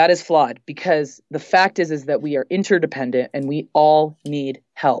 That is flawed, because the fact is that we are interdependent and we all need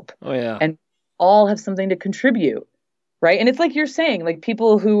help. Oh yeah. And all have something to contribute. Right. And it's like you're saying, like,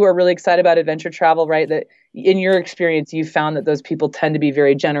 people who are really excited about adventure travel, right, that in your experience, you found that those people tend to be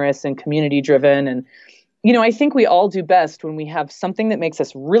very generous and community driven. And, I think we all do best when we have something that makes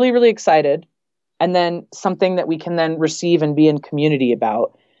us really, really excited, and then something that we can then receive and be in community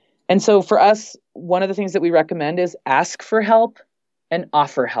about. And so for us, one of the things that we recommend is ask for help and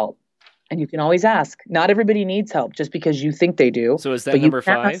offer help. And you can always ask. Not everybody needs help just because you think they do. So is that number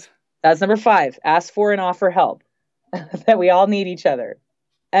 5? That's number 5. Ask for and offer help. That we all need each other.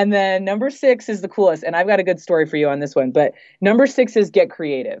 And then number 6 is the coolest. And I've got a good story for you on this one. But number 6 is get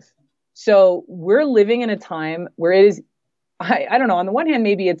creative. So we're living in a time where it is I don't know. On the one hand,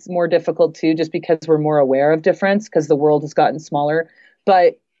 maybe it's more difficult too, just because we're more aware of difference because the world has gotten smaller.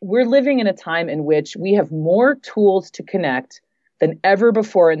 But we're living in a time in which we have more tools to connect than ever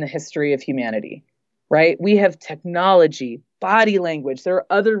before in the history of humanity, right? We have technology, body language. There are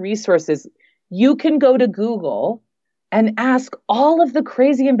other resources. You can go to Google and ask all of the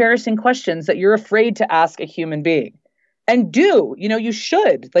crazy, embarrassing questions that you're afraid to ask a human being. And you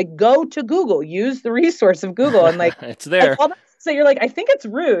should like go to Google, use the resource of Google and like it's there. So you're like, I think it's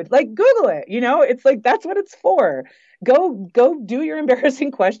rude. Like Google it, it's like, that's what it's for. Go do your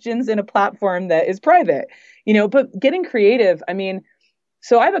embarrassing questions in a platform that is private, but getting creative. I mean,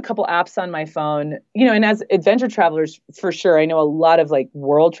 so I have a couple apps on my phone, and as adventure travelers, for sure, I know a lot of like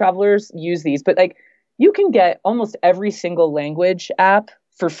world travelers use these, but like you can get almost every single language app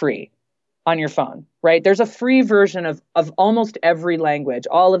for free on your phone, right? There's a free version of almost every language,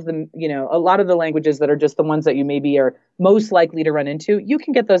 all of them, a lot of the languages that are just the ones that you maybe are most likely to run into, you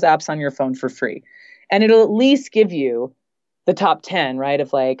can get those apps on your phone for free. And it'll at least give you the top 10, right?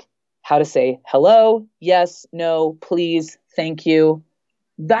 Of like how to say hello, yes, no, please, thank you.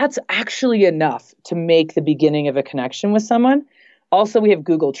 That's actually enough to make the beginning of a connection with someone. Also, we have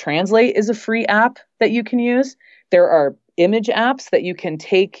Google Translate is a free app that you can use. There are image apps that you can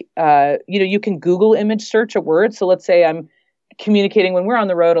take, you can Google image search a word. So let's say I'm communicating when we're on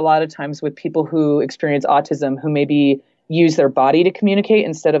the road a lot of times with people who experience autism, who maybe use their body to communicate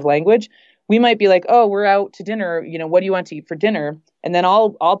instead of language. We might be like, oh, we're out to dinner. What do you want to eat for dinner? And then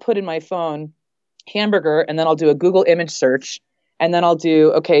I'll put in my phone hamburger, and then I'll do a Google image search. And then I'll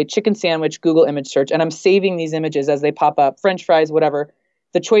do, okay, chicken sandwich, Google image search. And I'm saving these images as they pop up, French fries, whatever,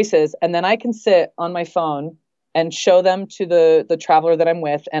 the choices. And then I can sit on my phone and show them to the traveler that I'm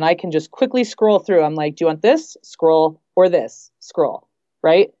with. And I can just quickly scroll through. I'm like, do you want this? Scroll, or this? Scroll,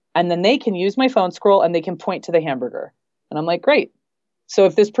 right? And then they can use my phone, scroll, and they can point to the hamburger. And I'm like, great. So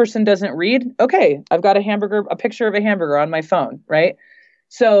if this person doesn't read, okay, I've got a picture of a hamburger on my phone, right?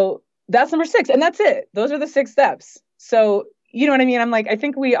 So that's number 6. And that's it. Those are the 6 steps. So, you know what I mean? I'm like, I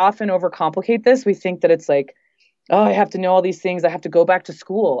think we often overcomplicate this. We think that it's like, oh, I have to know all these things. I have to go back to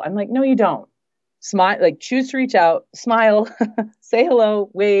school. I'm like, no, you don't. Smile, like choose to reach out, smile, say hello,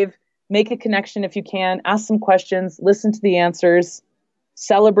 wave, make a connection if you can, ask some questions, listen to the answers,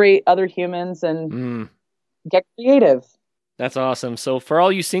 celebrate other humans, and get creative. That's awesome. So for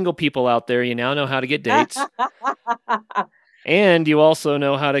all you single people out there, you now know how to get dates. And you also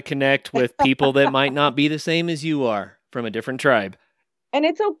know how to connect with people that might not be the same as you are from a different tribe. And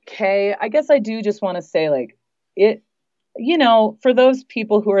it's okay. I guess I do just want to say, like, it, for those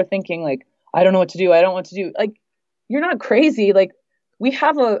people who are thinking, like, I don't know what to do. I don't know what to do. Like, you're not crazy. Like, we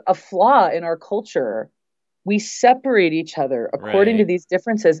have a flaw in our culture. We separate each other according to these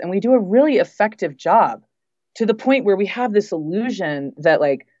differences, and we do a really effective job to the point where we have this illusion that,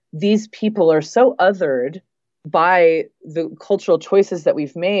 like, these people are so othered by the cultural choices that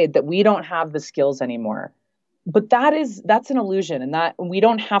we've made that we don't have the skills anymore. But that's an illusion, and that we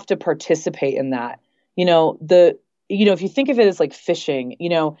don't have to participate in that. If you think of it as like fishing,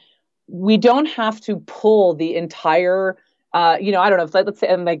 we don't have to pull the entire, I don't know, let's say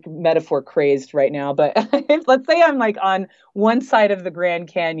I'm like metaphor crazed right now, but let's say I'm like on one side of the Grand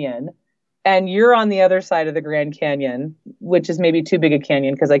Canyon and you're on the other side of the Grand Canyon, which is maybe too big a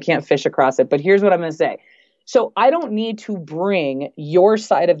canyon because I can't fish across it. But here's what I'm going to say. So I don't need to bring your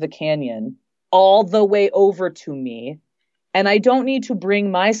side of the canyon all the way over to me. And I don't need to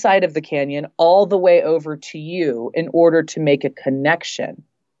bring my side of the canyon all the way over to you in order to make a connection.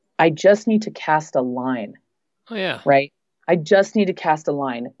 I just need to cast a line. Oh, yeah. Right? I just need to cast a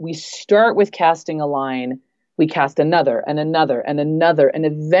line. We start with casting a line. We cast another and another and another. And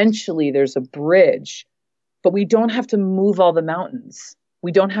eventually there's a bridge. But we don't have to move all the mountains.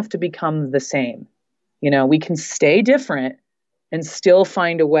 We don't have to become the same. We can stay different and still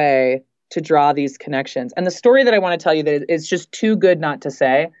find a way to draw these connections. And the story that I want to tell you that is just too good not to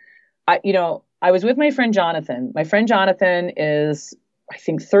say. I was with my friend Jonathan. My friend Jonathan is, I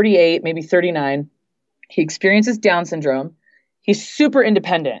think, 38, maybe 39. He experiences Down syndrome. He's super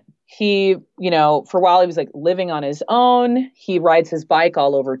independent. He, for a while he was like living on his own. He rides his bike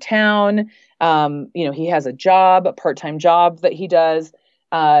all over town. He has a job, a part-time job that he does.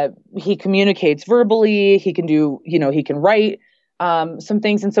 He communicates verbally. He can do, he can write some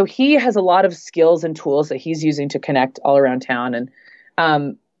things. And so he has a lot of skills and tools that he's using to connect all around town.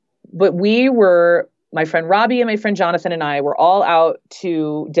 And, but my friend Robbie and my friend Jonathan and I were all out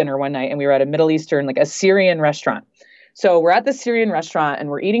to dinner one night, and we were at a Middle Eastern, like a Syrian restaurant. So we're at the Syrian restaurant and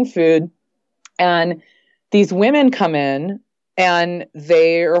we're eating food, and these women come in and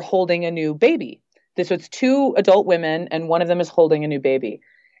they are holding a new baby. So it's two adult women, and one of them is holding a new baby.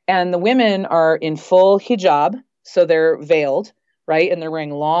 And the women are in full hijab, so they're veiled, right? And they're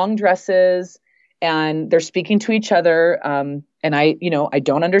wearing long dresses, and they're speaking to each other. And I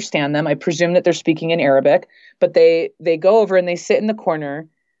don't understand them. I presume that they're speaking in Arabic, but they go over and they sit in the corner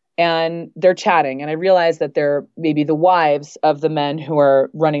and they're chatting. And I realize that they're maybe the wives of the men who are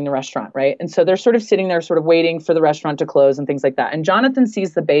running the restaurant, right? And so they're sort of sitting there, sort of waiting for the restaurant to close and things like that. And Jonathan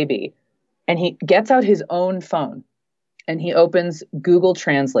sees the baby and he gets out his own phone and he opens Google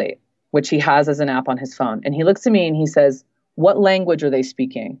Translate, which he has as an app on his phone. And he looks at me and he says, "What language are they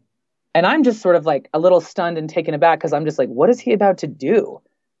speaking?" And I'm just sort of like a little stunned and taken aback because I'm just like, what is he about to do?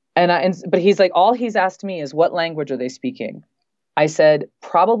 But he's like, all he's asked me is, what language are they speaking? I said,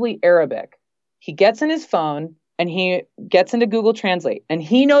 probably Arabic. He gets in his phone and he gets into Google Translate and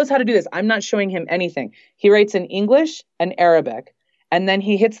he knows how to do this. I'm not showing him anything. He writes in English and Arabic, and then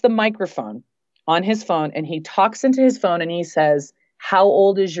he hits the microphone on his phone and he talks into his phone and he says, "How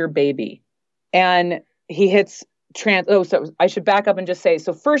old is your baby?" And he hits so I should back up and just say,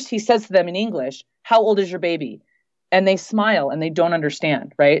 so first he says to them in English, "How old is your baby?" And they smile and they don't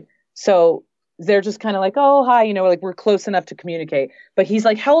understand, right? So they're just kind of like, "Oh, hi," like we're close enough to communicate. But he's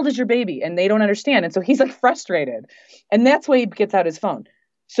like, "How old is your baby?" And they don't understand. And so he's like frustrated. And that's why he gets out his phone.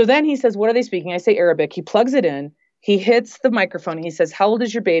 So then he says, "What are they speaking?" I say Arabic. He plugs it in. He hits the microphone. He says, "How old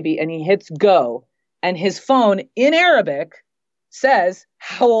is your baby?" And he hits go. And his phone in Arabic says,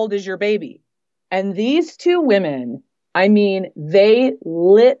 "How old is your baby?" And these two women, I mean, they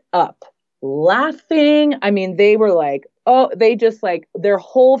lit up laughing. I mean, they were like, they just like, their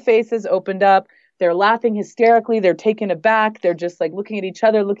whole faces opened up. They're laughing hysterically. They're taken aback. They're just like looking at each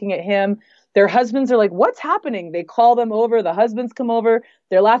other, looking at him. Their husbands are like, "What's happening?" They call them over. The husbands come over.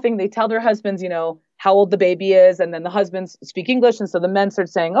 They're laughing. They tell their husbands, how old the baby is. And then the husbands speak English. And so the men start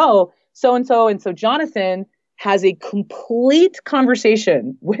saying, "Oh, so-and-so." And so Jonathan has a complete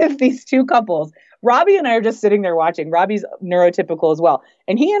conversation with these two couples. Robbie and I are just sitting there watching. Robbie's neurotypical as well.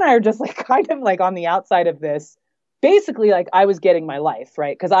 And he and I are just like kind of like on the outside of this. Basically, like I was getting my life,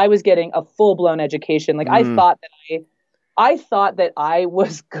 right? Because I was getting a full-blown education. Like I thought that I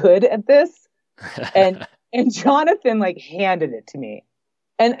was good at this. And Jonathan like handed it to me.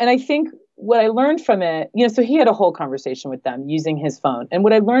 And I think what I learned from it, so he had a whole conversation with them using his phone. And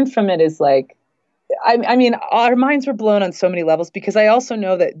what I learned from it is like, I mean, our minds were blown on so many levels because I also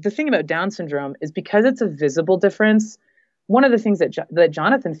know that the thing about Down syndrome is because it's a visible difference. One of the things that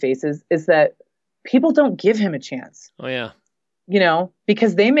Jonathan faces is that people don't give him a chance. Oh, yeah.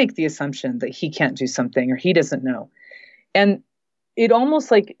 Because they make the assumption that he can't do something or he doesn't know. And it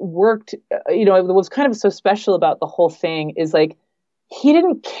almost like worked, what was kind of so special about the whole thing is like, he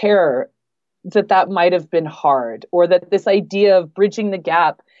didn't care that might have been hard or that this idea of bridging the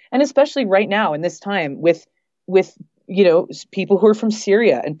gap. And especially right now in this time with people who are from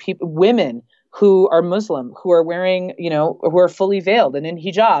Syria and women who are Muslim, who are wearing, who are fully veiled and in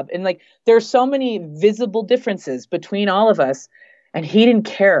hijab. And like, there are so many visible differences between all of us. And he didn't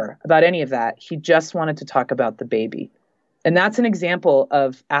care about any of that. He just wanted to talk about the baby. And that's an example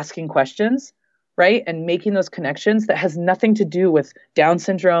of asking questions, right? And making those connections that has nothing to do with Down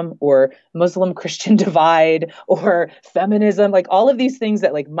syndrome or Muslim Christian divide or feminism, like all of these things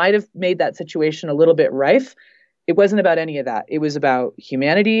that like might have made that situation a little bit rife. It wasn't about any of that. It was about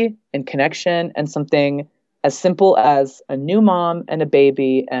humanity and connection and something as simple as a new mom and a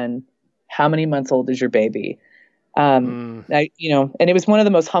baby and how many months old is your baby? And it was one of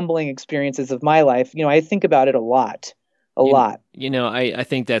the most humbling experiences of my life. I think about it a lot. I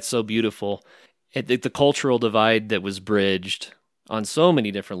think that's so beautiful. The cultural divide that was bridged on so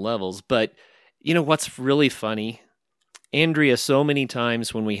many different levels. But what's really funny, Andrea, so many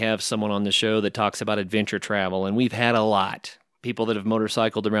times when we have someone on the show that talks about adventure travel, and we've had a lot, people that have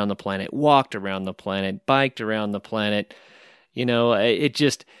motorcycled around the planet, walked around the planet, biked around the planet,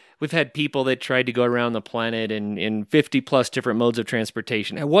 we've had people that tried to go around the planet in 50 plus different modes of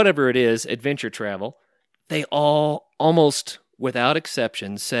transportation. And whatever it is, adventure travel, they all almost without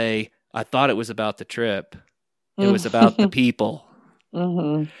exception say, "I thought it was about the trip. It was about the people."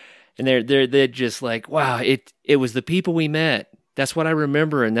 Mm-hmm. And they're just like, wow, it was the people we met. That's what I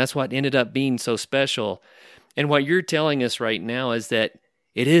remember, and that's what ended up being so special. And what you're telling us right now is that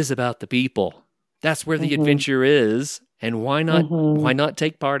it is about the people. That's where the adventure is, and why not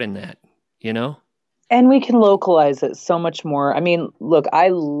take part in that, And we can localize it so much more. I mean, look,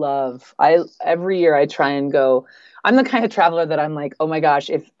 every year I try and go. I'm the kind of traveler that I'm like, oh my gosh,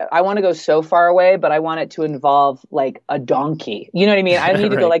 if I want to go so far away, but I want it to involve like a donkey. You know what I mean? I need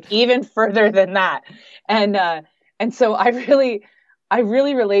to go like even further than that. And so I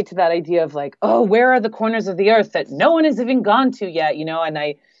really relate to that idea of like, oh, where are the corners of the earth that no one has even gone to yet? And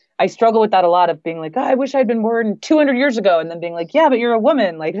I struggle with that a lot of being like, oh, I wish I'd been born 200 years ago. And then being like, yeah, but you're a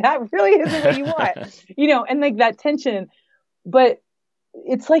woman. Like that really isn't what you want, and like that tension. But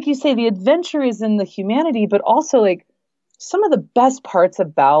it's like you say, the adventure is in the humanity, but also like some of the best parts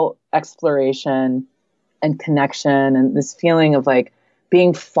about exploration and connection and this feeling of like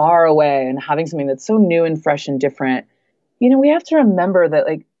being far away and having something that's so new and fresh and different. We have to remember that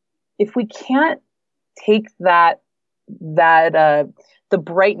like, if we can't take that the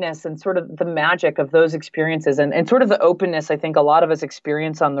brightness and sort of the magic of those experiences and sort of the openness I think a lot of us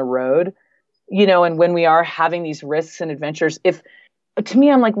experience on the road, and when we are having these risks and adventures, to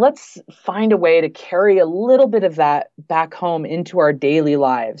me, I'm like, let's find a way to carry a little bit of that back home into our daily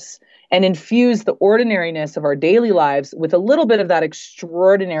lives and infuse the ordinariness of our daily lives with a little bit of that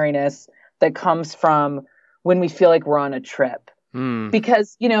extraordinariness that comes from when we feel like we're on a trip.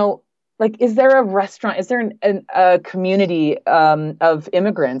 Because, like, is there a restaurant? Is there a community of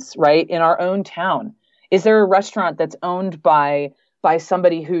immigrants, right, in our own town? Is there a restaurant that's owned by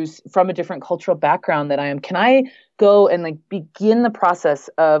somebody who's from a different cultural background than I am? Can I go and like begin the process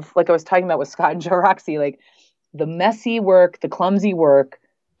of, like I was talking about with Scott and Joe Roxy, like the messy work, the clumsy work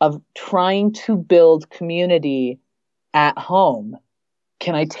of trying to build community at home?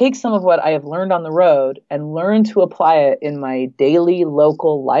 Can I take some of what I have learned on the road and learn to apply it in my daily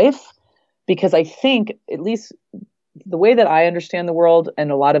local life? Because I think, at least the way that I understand the world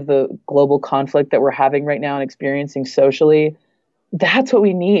and a lot of the global conflict that we're having right now and experiencing socially, that's what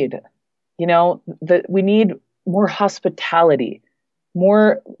we need. That we need more hospitality,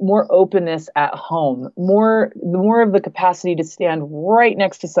 more openness at home, more of the capacity to stand right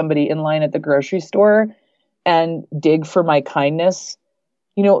next to somebody in line at the grocery store and dig for my kindness.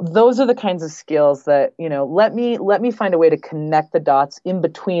 Those are the kinds of skills that, let me find a way to connect the dots in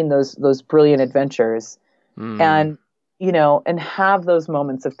between those brilliant adventures and have those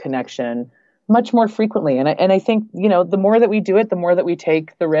moments of connection much more frequently. And I think, the more that we do it, the more that we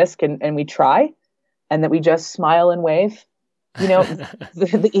take the risk and we try and that we just smile and wave,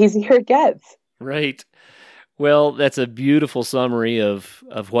 the easier it gets. Right. Well, that's a beautiful summary of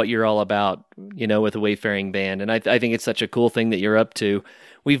what you're all about, with the Wayfaring Band. And I think it's such a cool thing that you're up to.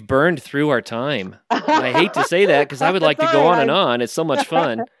 We've burned through our time. And I hate to say that because I would like to go on and on. It's so much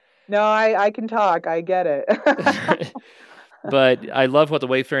fun. No, I can talk. I get it. But I love what the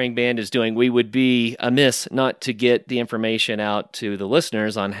Wayfaring Band is doing. We would be amiss not to get the information out to the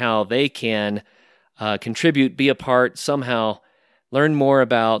listeners on how they can contribute, be a part, somehow learn more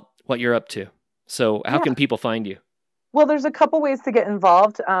about what you're up to. So how can people find you? Well, there's a couple ways to get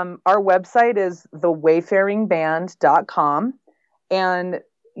involved. Our website is thewayfaringband.com. And,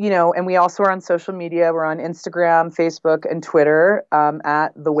 and we also are on social media. We're on Instagram, Facebook, and Twitter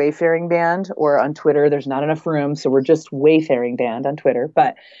at The Wayfaring Band, or on Twitter. There's not enough room, so we're just Wayfaring Band on Twitter.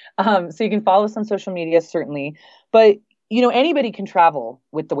 But so you can follow us on social media, certainly. But, anybody can travel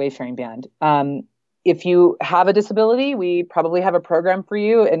with The Wayfaring Band. If you have a disability, we probably have a program for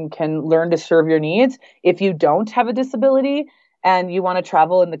you and can learn to serve your needs. If you don't have a disability and you want to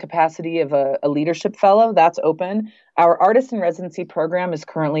travel in the capacity of a leadership fellow, that's open. Our artist in residency program is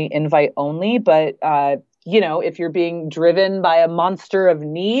currently invite only, but if you're being driven by a monster of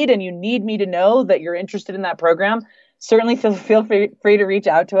need and you need me to know that you're interested in that program, certainly feel free to reach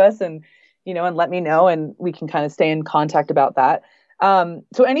out to us and let me know, and we can kind of stay in contact about that.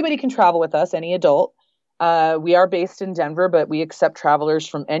 So anybody can travel with us, any adult. We are based in Denver, but we accept travelers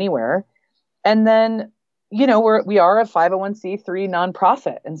from anywhere. And then, we are a 501c3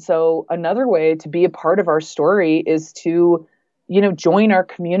 nonprofit. And so another way to be a part of our story is to, join our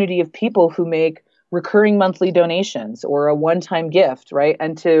community of people who make recurring monthly donations or a one-time gift, right?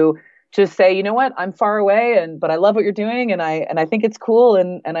 And to say, you know what, I'm far away, but I love what you're doing, and I think it's cool,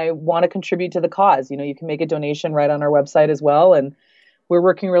 and I want to contribute to the cause. You can make a donation right on our website as well. And we're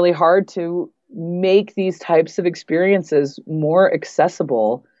working really hard to make these types of experiences more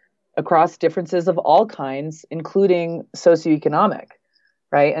accessible across differences of all kinds, including socioeconomic,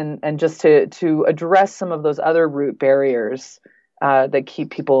 right? And just to address some of those other root barriers that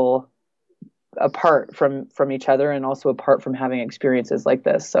keep people apart from each other and also apart from having experiences like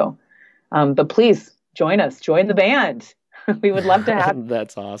this. So, but please join us, join the band. We would love to have.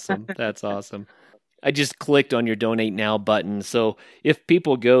 That's awesome. That's awesome. I just clicked on your Donate Now button. So if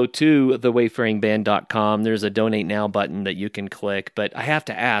people go to thewayfaringband.com, there's a Donate Now button that you can click. But I have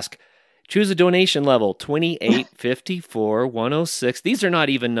to ask, choose a donation level, 28, 54, 106. These are not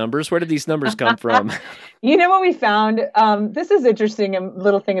even numbers. Where did these numbers come from? You know what we found? This is interesting, a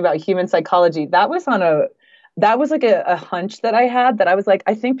little thing about human psychology. That was on that was like a hunch that I had, that I was like,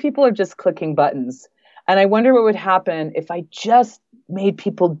 I think people are just clicking buttons. And I wonder what would happen if I just made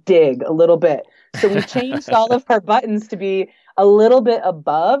people dig a little bit. So we changed all of our buttons to be a little bit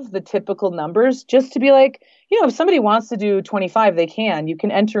above the typical numbers, just to be like, if somebody wants to do 25, they can. You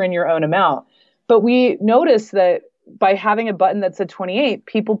can enter in your own amount. But we noticed that by having a button that said 28,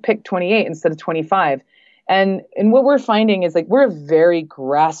 people pick 28 instead of 25. And what we're finding is like, we're a very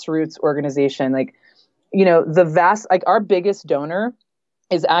grassroots organization. Like, our biggest donor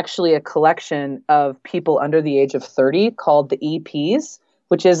is actually a collection of people under the age of 30 called the EPs,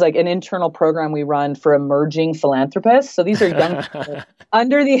 which is like an internal program we run for emerging philanthropists. So these are young people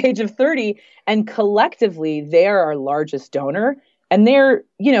under the age of 30, and collectively they are our largest donor. And they're,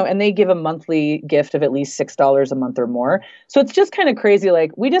 and they give a monthly gift of at least $6 a month or more. So it's just kind of crazy.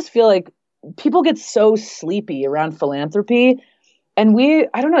 Like, we just feel like people get so sleepy around philanthropy. And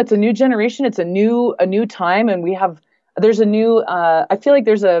I don't know, it's a new generation. It's a new time. And there's a new, I feel like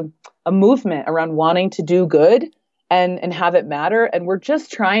there's a movement around wanting to do good and have it matter. And we're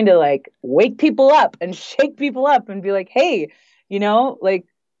just trying to like wake people up and shake people up and be like, hey, like,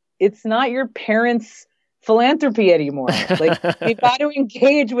 it's not your parents' philanthropy anymore. Like, we've got to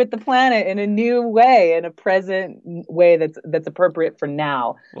engage with the planet in a new way, in a present way that's appropriate for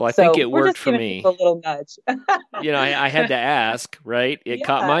now. Well, I think it worked for me. A little nudge. I had to ask, right? It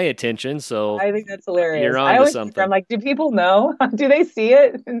caught my attention, so I think that's hilarious. You're on to something. I'm like, do people know? Do they see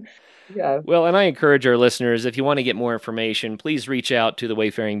it? Yeah. Well, and I encourage our listeners, if you want to get more information, please reach out to the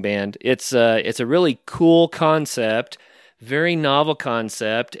Wayfaring Band. It's a really cool concept. Very novel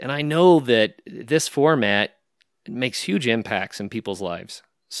concept, and I know that this format makes huge impacts in people's lives.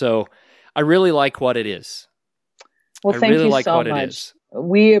 So I really like what it is. Well, thank you so much.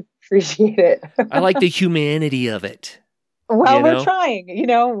 We appreciate it. I like the humanity of it. Well, we're trying.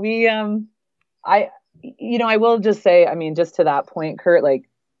 I will just say, just to that point, Kurt, like,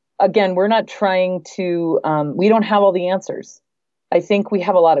 again, we're not trying to, we don't have all the answers. I think we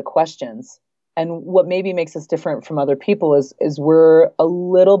have a lot of questions. And what maybe makes us different from other people is we're a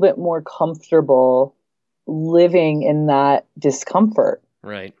little bit more comfortable living in that discomfort,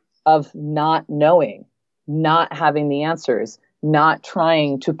 right, of not knowing, not having the answers, not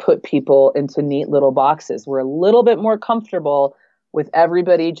trying to put people into neat little boxes. We're a little bit more comfortable with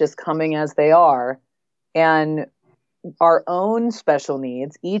everybody just coming as they are. And our own special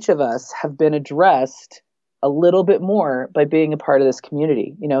needs, each of us, have been addressed a little bit more by being a part of this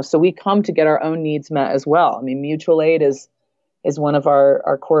community, so we come to get our own needs met as well. Mutual aid is one of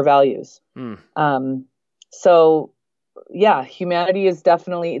our core values. So yeah, humanity is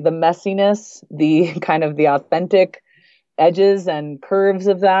definitely the messiness, the kind of the authentic edges and curves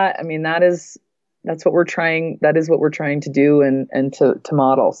of that. That's what we're trying. That is what we're trying to do and to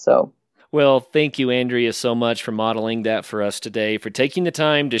model. So. Well, thank you, Andrea, so much for modeling that for us today, for taking the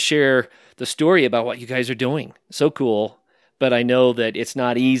time to share the story about what you guys are doing. So cool. But I know that it's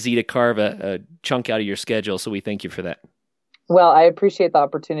not easy to carve a chunk out of your schedule, so we thank you for that. Well, I appreciate the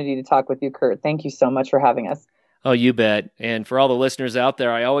opportunity to talk with you, Kurt. Thank you so much for having us. Oh, you bet. And for all the listeners out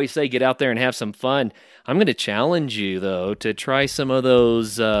there, I always say get out there and have some fun. I'm going to challenge you, though, to try some of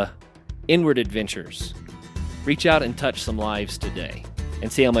those inward adventures. Reach out and touch some lives today,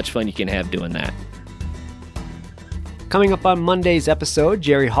 and see how much fun you can have doing that. Coming up on Monday's episode,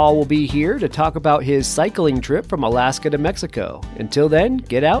 Jerry Hall will be here to talk about his cycling trip from Alaska to Mexico. Until then,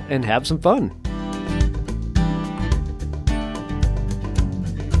 get out and have some fun.